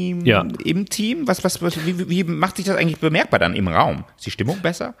Harmonie im Team. Wie macht sich das eigentlich bemerkbar dann im Raum? Ist die Stimmung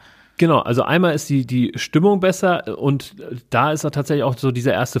besser? Genau, also einmal ist die Stimmung besser und da ist auch tatsächlich auch so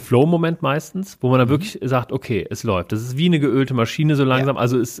dieser erste Flow-Moment meistens, wo man dann wirklich sagt, okay, es läuft. Das ist wie eine geölte Maschine so langsam,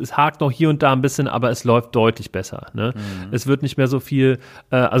 also es hakt noch hier und da ein bisschen, aber es läuft deutlich besser. Ne? Es wird nicht mehr so viel,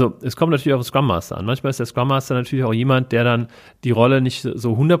 also es kommt natürlich auf den Scrum Master an. Manchmal ist der Scrum Master natürlich auch jemand, der dann die Rolle nicht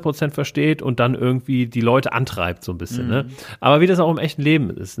so 100% versteht und dann irgendwie die Leute antreibt so ein bisschen. Ne? Aber wie das auch im echten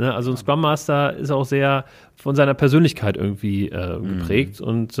Leben ist. Ne? Also ein Scrum Master ist auch sehr von seiner Persönlichkeit irgendwie geprägt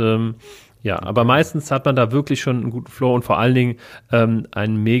und aber meistens hat man da wirklich schon einen guten Flow und vor allen Dingen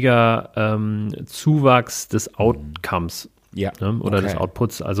einen mega Zuwachs des Outcomes oder des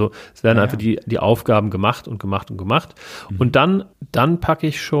Outputs. Also es werden einfach die Aufgaben gemacht und gemacht und gemacht. Und dann packe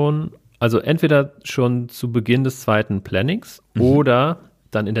ich schon, also entweder schon zu Beginn des zweiten Plannings oder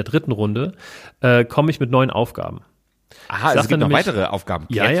dann in der dritten Runde komme ich mit neuen Aufgaben. Aha, also es gibt noch weitere Aufgaben.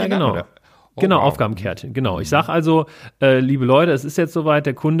 Ja, genau. Oder? Genau, wow. Aufgabenkärtchen, genau. Ich sage also, liebe Leute, es ist jetzt soweit,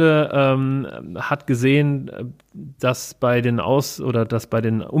 der Kunde hat gesehen, dass bei den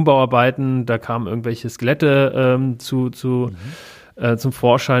Umbauarbeiten, da kamen irgendwelche Skelette zum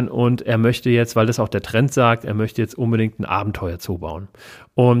Vorschein und er möchte jetzt, weil das auch der Trend sagt, er möchte jetzt unbedingt ein Abenteuerzoo bauen.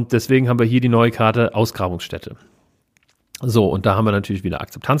 Und deswegen haben wir hier die neue Karte Ausgrabungsstätte. So, und da haben wir natürlich wieder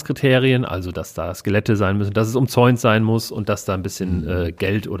Akzeptanzkriterien, also dass da Skelette sein müssen, dass es umzäunt sein muss und dass da ein bisschen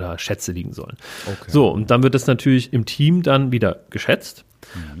Geld oder Schätze liegen sollen. Okay. So, und dann wird es natürlich im Team dann wieder geschätzt,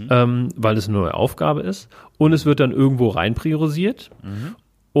 weil es eine neue Aufgabe ist und es wird dann irgendwo rein priorisiert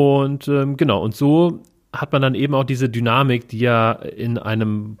und genau, und so hat man dann eben auch diese Dynamik, die ja in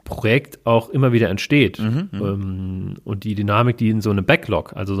einem Projekt auch immer wieder entsteht. Und die Dynamik, die in so einem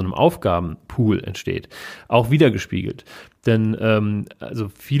Backlog, also so einem Aufgabenpool entsteht, auch wiedergespiegelt. Denn also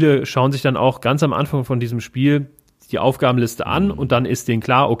viele schauen sich dann auch ganz am Anfang von diesem Spiel die Aufgabenliste an und dann ist denen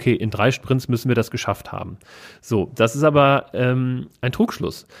klar, okay, in 3 Sprints müssen wir das geschafft haben. So, das ist aber ein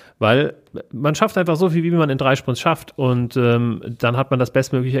Trugschluss, weil man schafft einfach so viel, wie man in 3 Sprints schafft und dann hat man das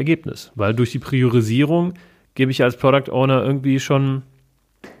bestmögliche Ergebnis, weil durch die Priorisierung gebe ich als Product Owner irgendwie schon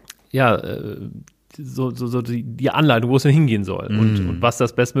so die Anleitung, wo es denn hingehen soll und was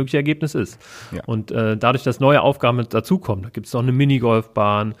das bestmögliche Ergebnis ist. Ja. Und dadurch, dass neue Aufgaben dazukommen, da gibt es noch eine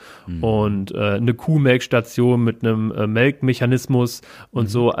Minigolfbahn und eine Kuhmelkstation mit einem Melkmechanismus und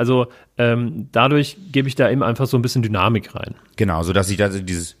so. Also dadurch gebe ich da eben einfach so ein bisschen Dynamik rein. Genau, sodass sich also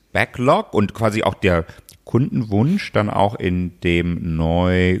dieses Backlog und quasi auch der Kundenwunsch dann auch in dem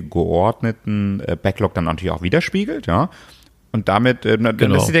neu geordneten Backlog dann natürlich auch widerspiegelt, ja. Und damit,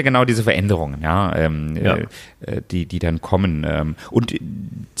 das sind ja genau diese Veränderungen, die dann kommen. Und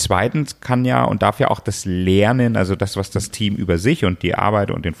zweitens kann ja und darf ja auch das Lernen, also das, was das Team über sich und die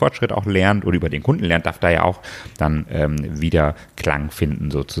Arbeit und den Fortschritt auch lernt oder über den Kunden lernt, darf da ja auch dann wieder Klang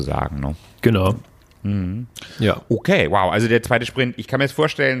finden sozusagen. Ne? Genau. Ja. Okay, wow. Also der zweite Sprint, ich kann mir jetzt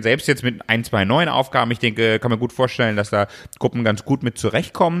vorstellen, selbst jetzt mit 1, 2 neuen Aufgaben, ich denke, kann mir gut vorstellen, dass da Gruppen ganz gut mit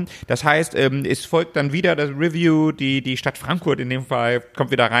zurechtkommen. Das heißt, es folgt dann wieder das Review, die Stadt Frankfurt in dem Fall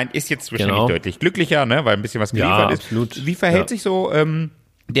kommt wieder rein, ist jetzt wahrscheinlich deutlich glücklicher, ne, weil ein bisschen was geliefert ist. Absolut. Wie verhält sich so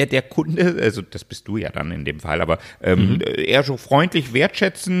der Kunde, also das bist du ja dann in dem Fall, aber eher so freundlich,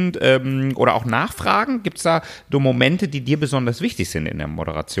 wertschätzend oder auch nachfragen? Gibt es da so Momente, die dir besonders wichtig sind in der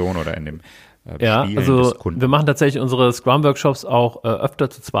Moderation oder in dem Ja, Spielen also des Kunden? wir machen tatsächlich unsere Scrum-Workshops auch öfter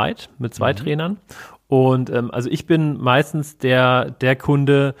zu zweit, mit 2 Trainern. Und also ich bin meistens der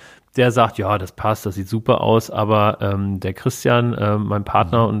Kunde, der sagt, ja, das passt, das sieht super aus, aber der Christian, mein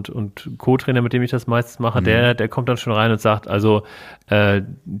Partner und Co-Trainer, mit dem ich das meistens mache, der kommt dann schon rein und sagt, also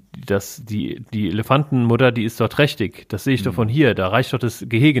die Elefantenmutter, die ist doch trächtig, das sehe ich doch von hier, da reicht doch das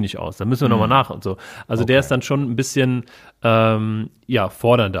Gehege nicht aus, da müssen wir nochmal nach und so. Also der ist dann schon ein bisschen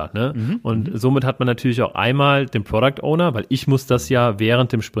fordernder, ne? Und somit hat man natürlich auch einmal den Product Owner, weil ich muss das ja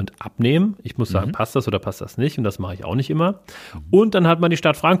während dem Sprint abnehmen. Ich muss sagen, passt das oder passt das nicht? Und das mache ich auch nicht immer. Und dann hat man die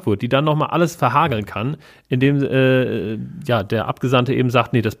Stadt Frankfurt, die dann nochmal alles verhageln kann, indem der Abgesandte eben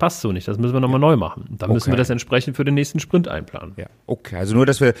sagt, nee, das passt so nicht, das müssen wir nochmal neu machen. Und dann müssen wir das entsprechend für den nächsten Sprint einplanen. Ja, okay. Also nur,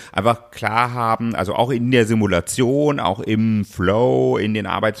 dass wir einfach klar haben, also auch in der Simulation, auch im Flow, in den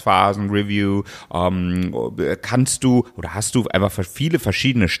Arbeitsphasen, Review, kannst du oder hast du einfach viele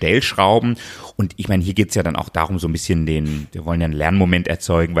verschiedene Stellschrauben. Und ich meine, hier geht's ja dann auch darum, so ein bisschen wir wollen ja einen Lernmoment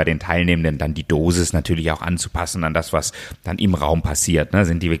erzeugen bei den Teilnehmenden, dann die Dosis natürlich auch anzupassen an das, was dann im Raum passiert. Ne?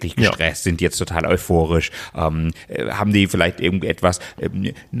 Sind die wirklich gestresst? Sind die jetzt total euphorisch? Haben die vielleicht irgendetwas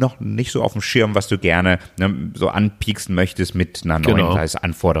noch nicht so auf dem Schirm, was du gerne so anpieksen möchtest mit einer neuen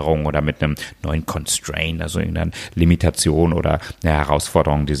Anforderung oder mit einem neuen Constraint, also irgendeiner Limitation oder einer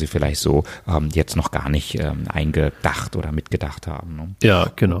Herausforderung, die sie vielleicht so jetzt noch gar nicht eingedacht oder mitgedacht haben. Ne? Ja,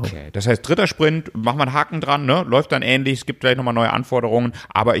 genau. Okay. Das heißt, dritter Sprint, machen wir einen Haken dran, ne? Läuft dann ähnlich, es gibt vielleicht nochmal neue Anforderungen,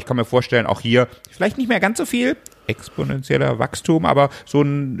 aber ich kann mir vorstellen, auch hier vielleicht nicht mehr ganz so viel exponentieller Wachstum, aber so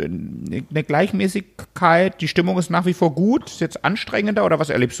eine Gleichmäßigkeit, die Stimmung ist nach wie vor gut, ist jetzt anstrengender oder was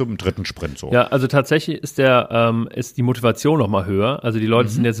erlebst du im dritten Sprint so? Ja, also tatsächlich ist die Motivation noch mal höher, also die Leute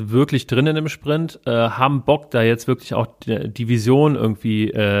sind jetzt wirklich drin in dem Sprint, haben Bock, da jetzt wirklich auch die Vision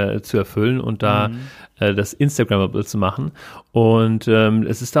irgendwie zu erfüllen und da das Instagrammable zu machen und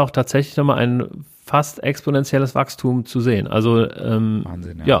es ist da auch tatsächlich noch mal ein fast exponentielles Wachstum zu sehen, also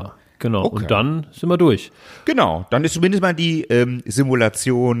Wahnsinn, ja. Genau, und dann sind wir durch. Genau, dann ist zumindest mal die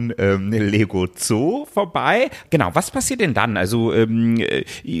Simulation Lego Zoo vorbei. Genau, was passiert denn dann? Also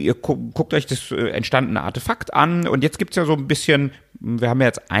ihr guckt euch das entstandene Artefakt an und jetzt gibt's ja so ein bisschen, wir haben ja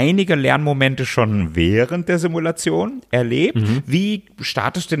jetzt einige Lernmomente schon während der Simulation erlebt. Wie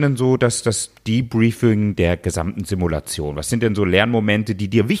startest du denn so das Debriefing der gesamten Simulation? Was sind denn so Lernmomente, die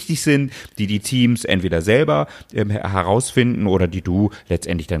dir wichtig sind, die Teams entweder selber herausfinden oder die du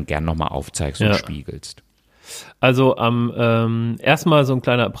letztendlich dann gern nochmal aufzeigst und spiegelst? Also erstmal so ein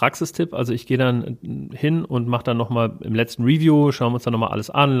kleiner Praxistipp, also ich gehe dann hin und mache dann nochmal im letzten Review, schauen wir uns dann nochmal alles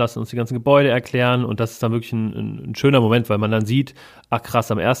an, lassen uns die ganzen Gebäude erklären und das ist dann wirklich ein schöner Moment, weil man dann sieht, ach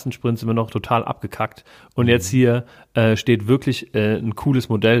krass, am ersten Sprint sind wir noch total abgekackt und jetzt hier steht wirklich ein cooles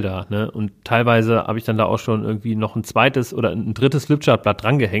Modell da, ne? Und teilweise habe ich dann da auch schon irgendwie noch ein zweites oder ein drittes Flipchartblatt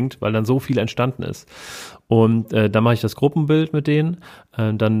drangehängt, weil dann so viel entstanden ist. Und dann mache ich das Gruppenbild mit denen.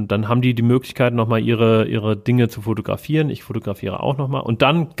 Dann haben die Möglichkeit, nochmal ihre Dinge zu fotografieren. Ich fotografiere auch nochmal. Und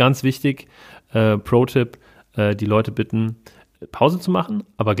dann, ganz wichtig, Pro-Tipp, die Leute bitten, Pause zu machen,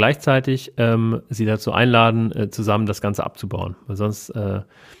 aber gleichzeitig sie dazu einladen, zusammen das Ganze abzubauen. Weil sonst,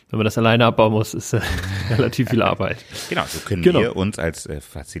 wenn man das alleine abbauen muss, ist relativ viel Arbeit. Genau, so können wir uns als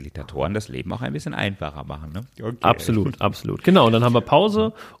Facilitatoren das Leben auch ein bisschen einfacher machen. Ne? Okay. Absolut. Genau, und dann haben wir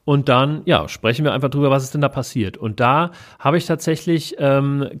Pause und dann sprechen wir einfach drüber, was ist denn da passiert. Und da habe ich tatsächlich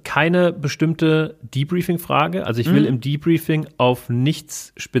keine bestimmte Debriefing-Frage. Also ich will im Debriefing auf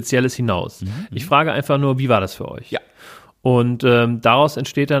nichts Spezielles hinaus. Ich frage einfach nur, wie war das für euch? Ja. Und daraus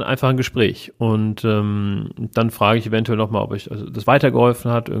entsteht dann einfach ein Gespräch. Und dann frage ich eventuell nochmal, ob euch das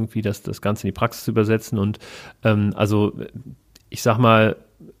weitergeholfen hat, irgendwie das Ganze in die Praxis zu übersetzen. Und also ich sag mal,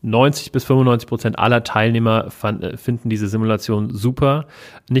 90-95% aller Teilnehmer finden diese Simulation super.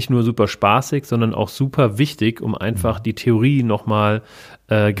 Nicht nur super spaßig, sondern auch super wichtig, um einfach die Theorie nochmal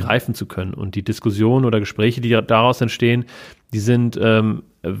greifen zu können. Und die Diskussionen oder Gespräche, die daraus entstehen, die sind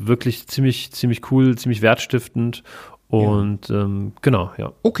wirklich ziemlich cool, ziemlich wertstiftend. Und genau,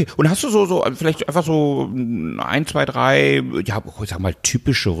 ja. Okay, und hast du so vielleicht einfach so 1, 2, 3, ja, ich sag mal,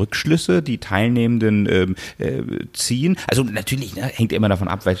 typische Rückschlüsse, die Teilnehmenden ziehen? Also natürlich, ne, hängt immer davon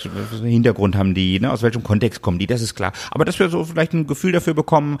ab, welchen Hintergrund haben die, ne, aus welchem Kontext kommen die, das ist klar. Aber dass wir so vielleicht ein Gefühl dafür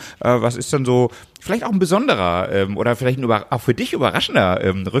bekommen, was ist dann so, vielleicht auch ein besonderer oder vielleicht auch für dich überraschender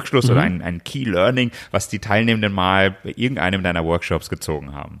Rückschluss oder ein Key Learning, was die Teilnehmenden mal bei irgendeinem deiner Workshops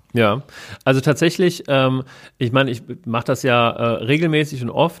gezogen haben. Ja, also tatsächlich, ich meine, ich mache das ja regelmäßig und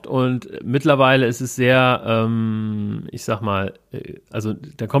oft und mittlerweile ist es sehr, ich sag mal, also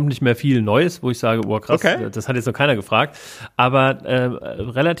da kommt nicht mehr viel Neues, wo ich sage, boah krass, okay. Das hat jetzt noch keiner gefragt, aber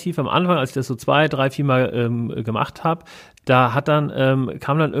relativ am Anfang, als ich das so 2, 3, 4 Mal gemacht habe, da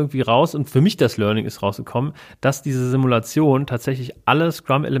kam dann irgendwie raus und für mich das Learning ist rausgekommen, dass diese Simulation tatsächlich alle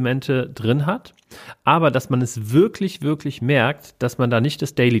Scrum-Elemente drin hat, aber dass man es wirklich, wirklich merkt, dass man da nicht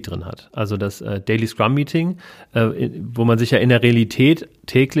das Daily drin hat. Also das Daily Scrum Meeting, wo man sich ja in der Realität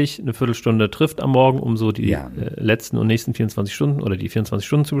täglich eine Viertelstunde trifft am Morgen, um so die letzten und nächsten 24 Stunden oder die 24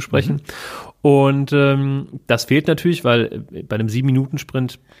 Stunden zu besprechen. Und das fehlt natürlich, weil bei einem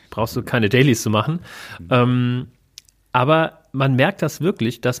 7-Minuten-Sprint brauchst du keine Dailies zu machen. Aber man merkt das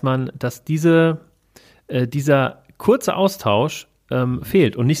wirklich, dass dieser kurze Austausch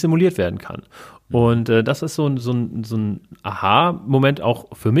fehlt und nicht simuliert werden kann. Und das ist so ein Aha-Moment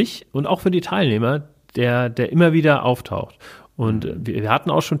auch für mich und auch für die Teilnehmer, der immer wieder auftaucht. Und wir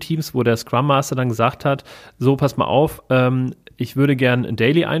hatten auch schon Teams, wo der Scrum Master dann gesagt hat, so, pass mal auf, ich würde gerne ein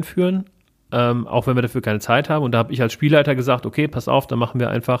Daily einführen, auch wenn wir dafür keine Zeit haben. Und da habe ich als Spielleiter gesagt, okay, pass auf, dann machen wir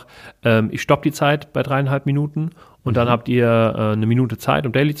einfach, ich stoppe die Zeit bei 3,5 Minuten und dann habt ihr eine Minute Zeit,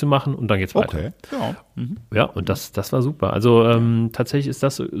 um Daily zu machen und dann geht's weiter. Okay, ja. Ja, und das war super. Also tatsächlich ist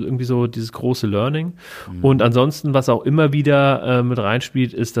das irgendwie so dieses große Learning. Und ansonsten, was auch immer wieder mit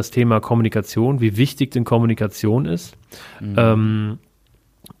reinspielt, ist das Thema Kommunikation, wie wichtig denn Kommunikation ist.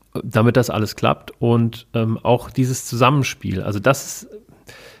 Damit das alles klappt und auch dieses Zusammenspiel. Also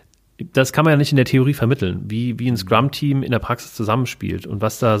das kann man ja nicht in der Theorie vermitteln, wie ein Scrum-Team in der Praxis zusammenspielt und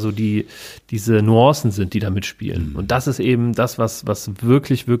was da so diese Nuancen sind, die da mitspielen. Und das ist eben das, was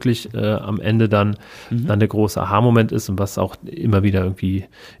wirklich, wirklich am Ende dann der große Aha-Moment ist und was auch immer wieder irgendwie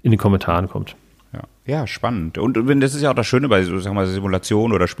in den Kommentaren kommt. Ja, spannend. Und das ist ja auch das Schöne bei, sagen wir mal,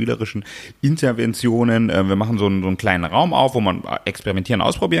 Simulationen oder spielerischen Interventionen. Wir machen so einen kleinen Raum auf, wo man experimentieren,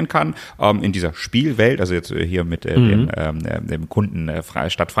 ausprobieren kann, in dieser Spielwelt, also jetzt hier mit dem Kunden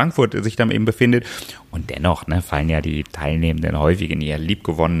Stadt Frankfurt sich dann eben befindet. Und dennoch fallen ja die Teilnehmenden häufig in ihr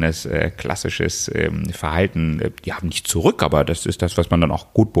liebgewonnenes, klassisches Verhalten, nicht zurück, aber das ist das, was man dann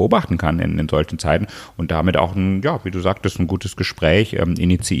auch gut beobachten kann in solchen Zeiten und damit auch wie du sagtest, ein gutes Gespräch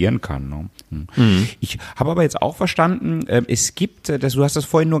initiieren kann. Ne? Ich habe aber jetzt auch verstanden, es gibt, du hast das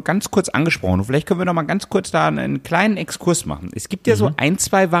vorhin nur ganz kurz angesprochen, und vielleicht können wir noch mal ganz kurz da einen kleinen Exkurs machen. Es gibt ja so 1,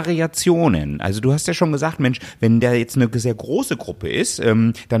 2 Variationen. Also du hast ja schon gesagt, Mensch, wenn der jetzt eine sehr große Gruppe ist,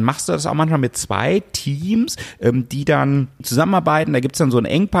 dann machst du das auch manchmal mit 2 Teams, die dann zusammenarbeiten. Da gibt es dann so einen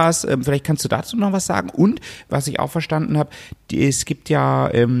Engpass. Vielleicht kannst du dazu noch was sagen. Und was ich auch verstanden habe, es gibt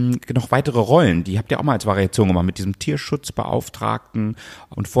ja noch weitere Rollen. Die habt ihr auch mal als Variation gemacht mit diesem Tierschutzbeauftragten.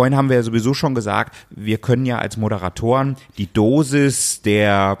 Und vorhin haben wir ja sowieso schon gesagt, wir können ja als Moderatoren die Dosis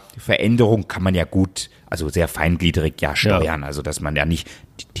der Veränderung kann man ja gut, also sehr feingliedrig steuern. Ja. Also dass man ja nicht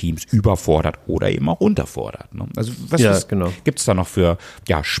die Teams überfordert oder eben auch unterfordert. Ne? Also was gibt's da noch für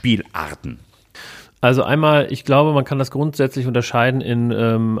Spielarten? Also einmal, ich glaube, man kann das grundsätzlich unterscheiden in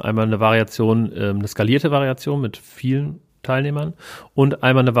einmal eine Variation, eine skalierte Variation mit vielen Teilnehmern und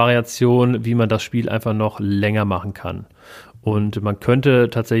einmal eine Variation, wie man das Spiel einfach noch länger machen kann. Und man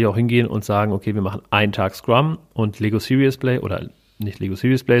könnte tatsächlich auch hingehen und sagen, okay, wir machen einen Tag Scrum und Lego Serious Play oder nicht Lego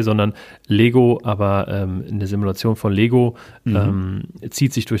Serious Play, sondern Lego, aber eine Simulation von Lego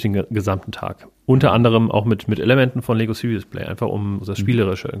zieht sich durch den gesamten Tag. Unter anderem auch mit Elementen von Lego Serious Play, einfach um das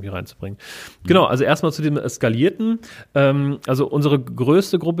Spielerische irgendwie reinzubringen. Genau, also erstmal zu dem Skalierten. Also unsere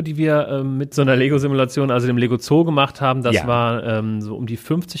größte Gruppe, die wir mit so einer Lego-Simulation, also dem Lego Zoo gemacht haben, das war so um die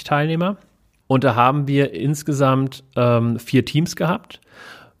 50 Teilnehmer. Und da haben wir insgesamt 4 Teams gehabt,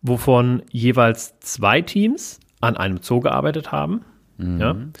 wovon jeweils 2 Teams an einem Zoo gearbeitet haben.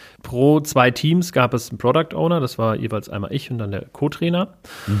 Ja. Pro 2 Teams gab es einen Product Owner, das war jeweils einmal ich und dann der Co-Trainer.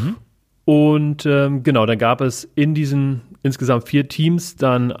 Und dann gab es in diesen insgesamt 4 Teams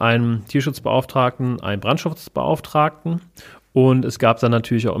dann einen Tierschutzbeauftragten, einen Brandschutzbeauftragten. Und es gab dann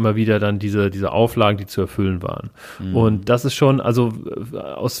natürlich auch immer wieder dann diese Auflagen, die zu erfüllen waren. Und das ist schon, also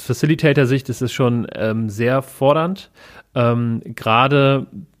aus Facilitator-Sicht ist es schon sehr fordernd. Gerade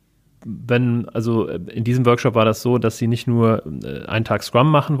also in diesem Workshop war das so, dass sie nicht nur einen Tag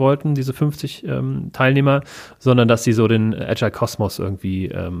Scrum machen wollten, diese 50 Teilnehmer, sondern dass sie so den Agile Kosmos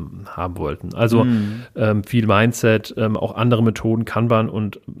irgendwie haben wollten. Also viel Mindset, auch andere Methoden, Kanban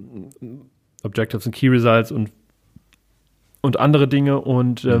und Objectives und Key Results und andere Dinge.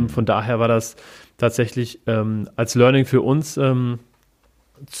 Und von daher war das tatsächlich als Learning für uns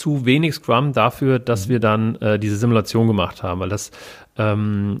zu wenig Scrum dafür, dass wir dann diese Simulation gemacht haben, weil das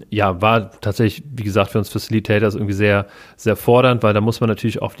war tatsächlich, wie gesagt, für uns Facilitators irgendwie sehr, sehr fordernd, weil da muss man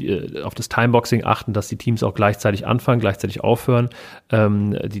natürlich auf das Timeboxing achten, dass die Teams auch gleichzeitig anfangen, gleichzeitig aufhören.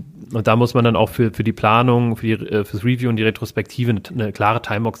 Und da muss man dann auch für die Planung, fürs Review und die Retrospektive eine klare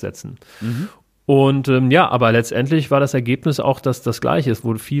Timebox setzen. Und aber letztendlich war das Ergebnis auch das Gleiche. Es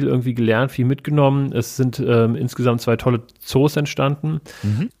wurde viel irgendwie gelernt, viel mitgenommen. Es sind insgesamt 2 tolle Zoos entstanden.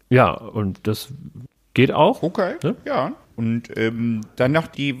 Ja, und das geht auch. Okay, ne? Ja. Und dann noch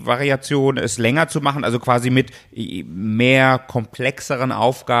die Variation, es länger zu machen, also quasi mit mehr komplexeren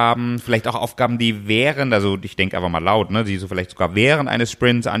Aufgaben, vielleicht auch Aufgaben, die also ich denke einfach mal laut, ne, die so vielleicht sogar während eines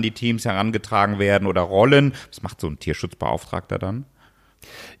Sprints an die Teams herangetragen werden oder Rollen. Was macht so ein Tierschutzbeauftragter dann?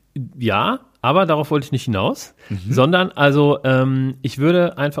 Ja, aber darauf wollte ich nicht hinaus, sondern also ich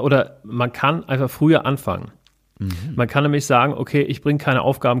würde einfach, oder man kann einfach früher anfangen. Man kann nämlich sagen, okay, ich bringe keine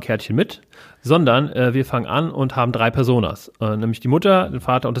Aufgabenkärtchen mit, sondern wir fangen an und haben 3 Personas, nämlich die Mutter, den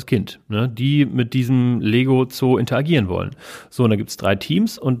Vater und das Kind, ne, die mit diesem Lego-Zoo interagieren wollen. So, und dann gibt es 3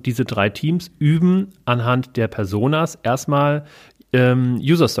 Teams und diese 3 Teams üben anhand der Personas erstmal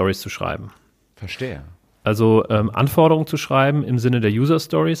User-Stories zu schreiben. Verstehe. Also Anforderungen zu schreiben im Sinne der User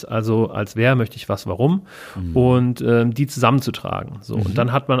Stories, also als wer möchte ich was, warum, und die zusammenzutragen. So, und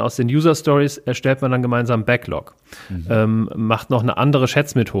dann hat man aus den User Stories, erstellt man dann gemeinsam Backlog, macht noch eine andere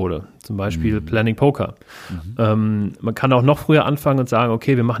Schätzmethode, zum Beispiel Planning Poker. Man kann auch noch früher anfangen und sagen,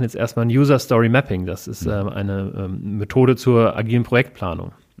 okay, wir machen jetzt erstmal ein User Story Mapping, das ist eine Methode zur agilen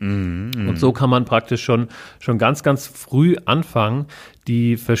Projektplanung. Und so kann man praktisch schon ganz, ganz früh anfangen,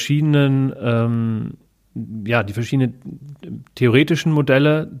 die verschiedenen theoretischen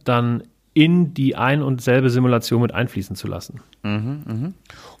Modelle dann in die ein und selbe Simulation mit einfließen zu lassen.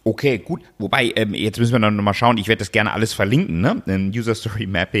 Okay, gut. Wobei, jetzt müssen wir noch mal schauen, ich werde das gerne alles verlinken, ne? User Story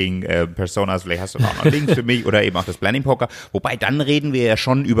Mapping, Personas, vielleicht hast du auch noch Links für mich oder eben auch das Planning Poker. Wobei, dann reden wir ja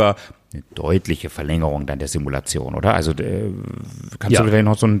schon über eine deutliche Verlängerung dann der Simulation, oder? Also kannst du vielleicht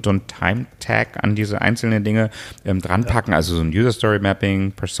noch so ein Time-Tag an diese einzelnen Dinge dranpacken? Also so ein User Story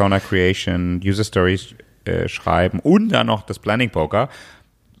Mapping, Persona Creation, User Stories schreiben und dann noch das Planning Poker.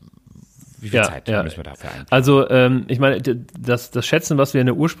 Wie viel Zeit müssen wir dafür einplanen? Also ich meine, das Schätzen, was wir in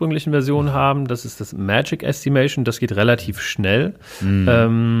der ursprünglichen Version haben, das ist das Magic Estimation, das geht relativ schnell.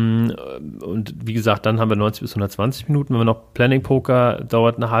 Und wie gesagt, dann haben wir 90 bis 120 Minuten. Wenn wir noch Planning Poker,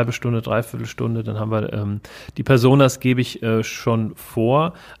 dauert eine halbe Stunde, 3/4 Stunde, dann haben wir die Personas gebe ich schon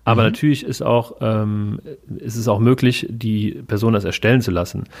vor. Aber natürlich ist es auch möglich, die Personas erstellen zu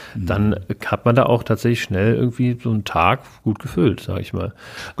lassen. Dann hat man da auch tatsächlich schnell irgendwie so einen Tag gut gefüllt, sage ich mal.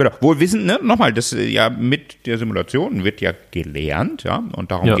 Genau, wohl wissen, ne, nochmal, das ja mit der Simulation wird ja gelernt, ja,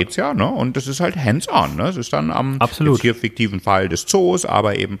 und darum geht's ja, ne, und das ist halt hands-on, ne, es ist dann am jetzt hier fiktiven Fall des Zoos,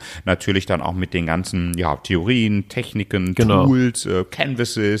 aber eben natürlich dann auch mit den ganzen, Theorien, Techniken, Tools,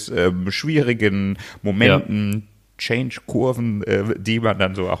 Canvases, schwierigen Momenten, Change-Kurven, die man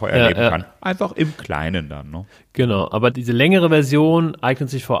dann so auch erleben kann. Einfach im Kleinen dann, ne? Genau, aber diese längere Version eignet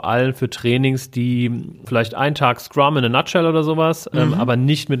sich vor allem für Trainings, die vielleicht einen Tag Scrum in a Nutshell oder sowas, aber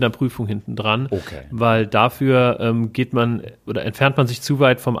nicht mit einer Prüfung hinten dran, weil dafür entfernt man sich zu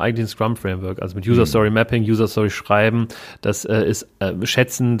weit vom eigentlichen Scrum-Framework, also mit User Story Mapping, User Story schreiben, das ist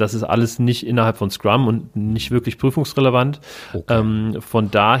Schätzen, das ist alles nicht innerhalb von Scrum und nicht wirklich prüfungsrelevant.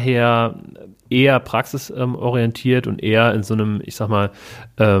 Von daher eher praxisorientiert und eher in so einem, ich sag mal,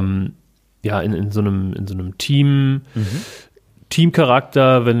 in so einem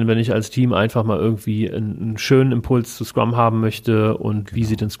Teamcharakter, wenn ich als Team einfach mal irgendwie einen schönen Impuls zu Scrum haben möchte und wie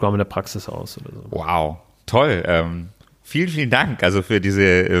sieht denn Scrum in der Praxis aus oder so. Wow, toll. Vielen, vielen Dank also für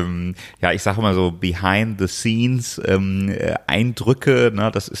diese, ich sage mal so behind the scenes Eindrücke.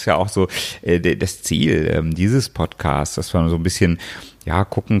 Ne? Das ist ja auch so das Ziel dieses Podcasts, dass man so ein bisschen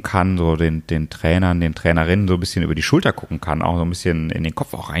gucken kann, so den Trainern, den Trainerinnen so ein bisschen über die Schulter gucken kann, auch so ein bisschen in den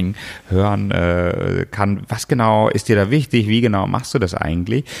Kopf auch reinhören kann. Was genau ist dir da wichtig? Wie genau machst du das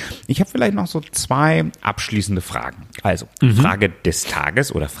eigentlich? Ich habe vielleicht noch so 2 abschließende Fragen. Also, Frage des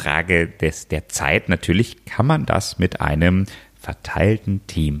Tages oder Frage der Zeit. Natürlich kann man das mit einem verteilten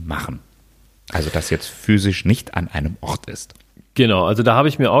Team machen. Also, das jetzt physisch nicht an einem Ort ist. Genau, also da habe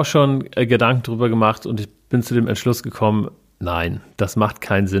ich mir auch schon Gedanken drüber gemacht und ich bin zu dem Entschluss gekommen, Nein, das macht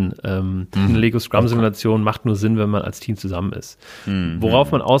keinen Sinn. Eine Lego Scrum Simulation macht nur Sinn, wenn man als Team zusammen ist.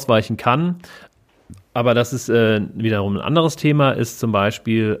 Worauf man ausweichen kann, aber das ist wiederum ein anderes Thema, ist zum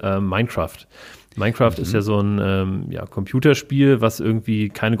Beispiel Minecraft. Minecraft ist ja so ein Computerspiel, was irgendwie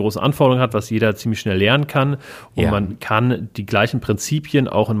keine großen Anforderungen hat, was jeder ziemlich schnell lernen kann. Und man kann die gleichen Prinzipien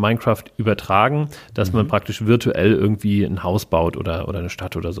auch in Minecraft übertragen, dass man praktisch virtuell irgendwie ein Haus baut oder eine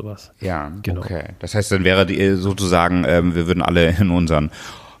Stadt oder sowas. Ja, genau. Okay. Das heißt, dann wäre die sozusagen, wir würden alle in unseren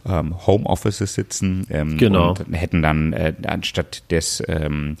Homeoffices sitzen genau. Und hätten dann anstatt des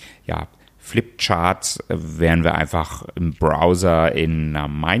Flipcharts wären wir einfach im Browser in einer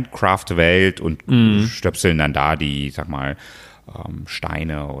Minecraft-Welt und stöpseln dann da die, sag mal,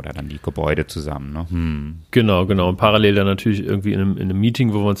 Steine oder dann die Gebäude zusammen. Ne? Genau. Und parallel dann natürlich irgendwie in einem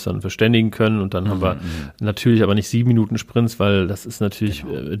Meeting, wo wir uns dann verständigen können. Und dann haben wir natürlich aber nicht 7 Minuten Sprints, weil das ist natürlich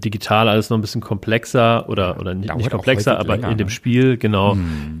digital alles noch ein bisschen komplexer oder nicht komplexer, aber länger, in dem Spiel, genau.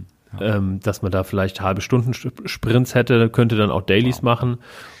 Dass man da vielleicht halbe Stunden Sprints hätte, könnte dann auch Dailies machen.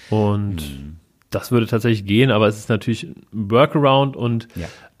 Und das würde tatsächlich gehen, aber es ist natürlich ein Workaround und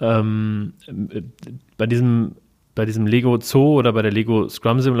bei diesem Lego Zoo oder bei der Lego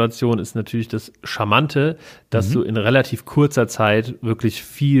Scrum Simulation ist natürlich das Charmante, dass du in relativ kurzer Zeit wirklich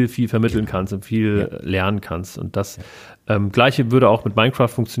viel vermitteln kannst und viel lernen kannst. Und das Gleiche würde auch mit Minecraft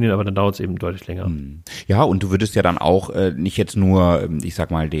funktionieren, aber dann dauert es eben deutlich länger. Ja, und du würdest ja dann auch nicht jetzt nur, ich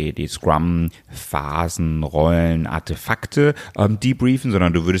sag mal, die Scrum-Phasen, Rollen, Artefakte debriefen,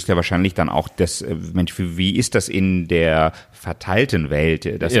 sondern du würdest ja wahrscheinlich dann auch das, Mensch, wie ist das in der verteilten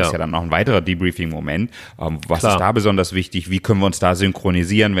Welt? Das ist ja dann noch ein weiterer Debriefing-Moment. Was ist da besonders wichtig? Wie können wir uns da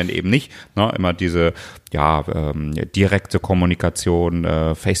synchronisieren, wenn eben nicht immer diese direkte Kommunikation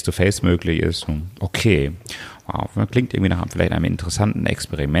face-to-face möglich ist? Okay. Wow, klingt irgendwie nach vielleicht einem interessanten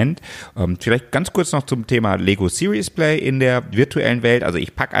Experiment. Vielleicht ganz kurz noch zum Thema Lego Serious Play in der virtuellen Welt. Also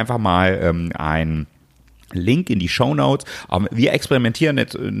ich packe einfach mal einen Link in die Shownotes. Wir experimentieren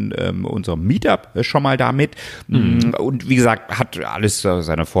jetzt in unserem Meetup schon mal damit. Und wie gesagt, hat alles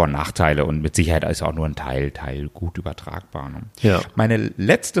seine Vor- und Nachteile und mit Sicherheit ist auch nur ein Teil gut übertragbar. Ne? Ja. Meine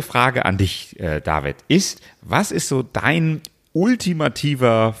letzte Frage an dich, David, ist, was ist so dein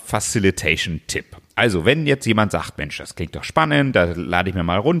ultimativer Facilitation-Tipp? Also, wenn jetzt jemand sagt, Mensch, das klingt doch spannend, da lade ich mir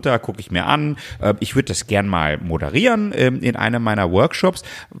mal runter, gucke ich mir an, ich würde das gern mal moderieren in einem meiner Workshops.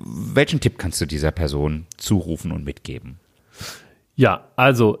 Welchen Tipp kannst du dieser Person zurufen und mitgeben? Ja,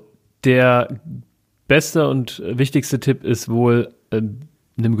 also der beste und wichtigste Tipp ist wohl,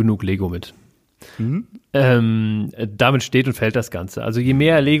 nimm genug Lego mit. Damit steht und fällt das Ganze. Also je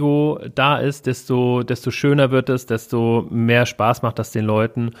mehr Lego da ist, desto schöner wird es, desto mehr Spaß macht das den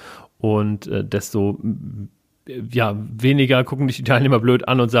Leuten und desto weniger gucken dich die Teilnehmer blöd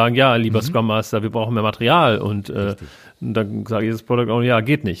an und sagen, ja, lieber Scrum Master, wir brauchen mehr Material und dann sage ich das Product Owner, ja,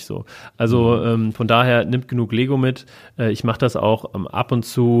 geht nicht so. Also von daher nimmt genug Lego mit. Ich mache das auch ab und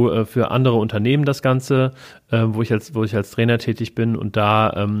zu für andere Unternehmen das Ganze, wo ich als Trainer tätig bin und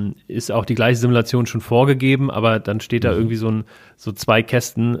da ist auch die gleiche Simulation schon vorgegeben, aber dann steht da irgendwie so 2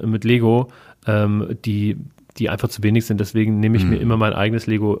 Kästen mit Lego, die einfach zu wenig sind. Deswegen nehme ich mir immer mein eigenes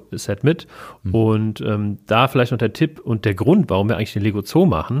Lego-Set mit. Und da vielleicht noch der Tipp und der Grund, warum wir eigentlich den Lego Zoo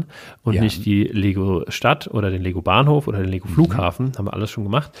machen und nicht die Lego Stadt oder den Lego Bahnhof oder den Lego Flughafen, haben wir alles schon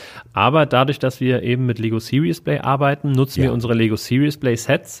gemacht. Aber dadurch, dass wir eben mit Lego Serious Play arbeiten, nutzen wir unsere Lego Serious Play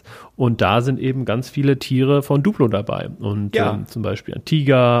Sets und da sind eben ganz viele Tiere von Duplo dabei. Und zum Beispiel ein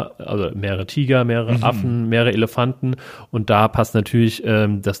Tiger, also mehrere Tiger, mehrere Affen, mehrere Elefanten und da passt natürlich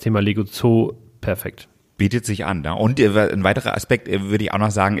das Thema Lego Zoo perfekt. Bietet sich an. Ne? Und ein weiterer Aspekt, würde ich auch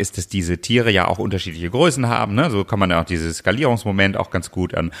noch sagen, ist, dass diese Tiere ja auch unterschiedliche Größen haben. Ne? So kann man ja auch dieses Skalierungsmoment auch ganz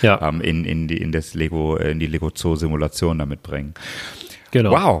gut in die Lego Zoo Simulation damit bringen.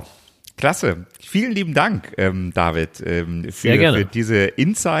 Genau. Wow. Klasse. Vielen lieben Dank, David, für diese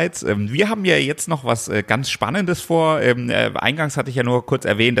Insights. Wir haben ja jetzt noch was ganz Spannendes vor. Eingangs hatte ich ja nur kurz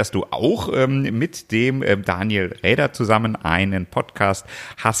erwähnt, dass du auch mit dem Daniel Räder zusammen einen Podcast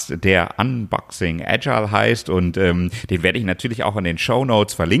hast, der Unboxing Agile heißt und den werde ich natürlich auch in den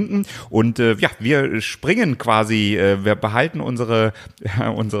Shownotes verlinken. Und wir springen quasi, wir behalten unser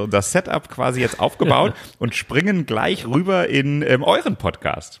Setup quasi jetzt aufgebaut und springen gleich rüber in euren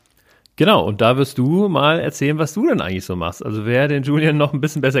Podcast. Genau, und da wirst du mal erzählen, was du denn eigentlich so machst. Also wer den Julian noch ein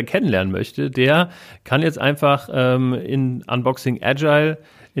bisschen besser kennenlernen möchte, der kann jetzt einfach in Unboxing Agile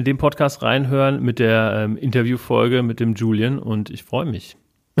in dem Podcast reinhören mit der Interviewfolge mit dem Julian und ich freue mich.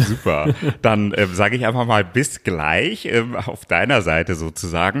 Super, dann sage ich einfach mal bis gleich auf deiner Seite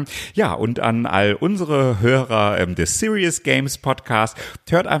sozusagen. Ja, und an all unsere Hörer des Serious Games Podcast,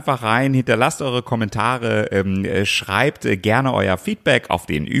 hört einfach rein, hinterlasst eure Kommentare, schreibt gerne euer Feedback auf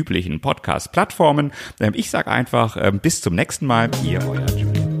den üblichen Podcast-Plattformen. Ich sage einfach bis zum nächsten Mal, euer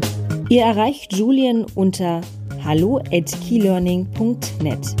Julian. Ihr erreicht Julian unter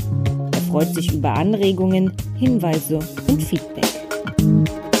hallo@keylearning.net. Er freut sich über Anregungen, Hinweise und Feedback.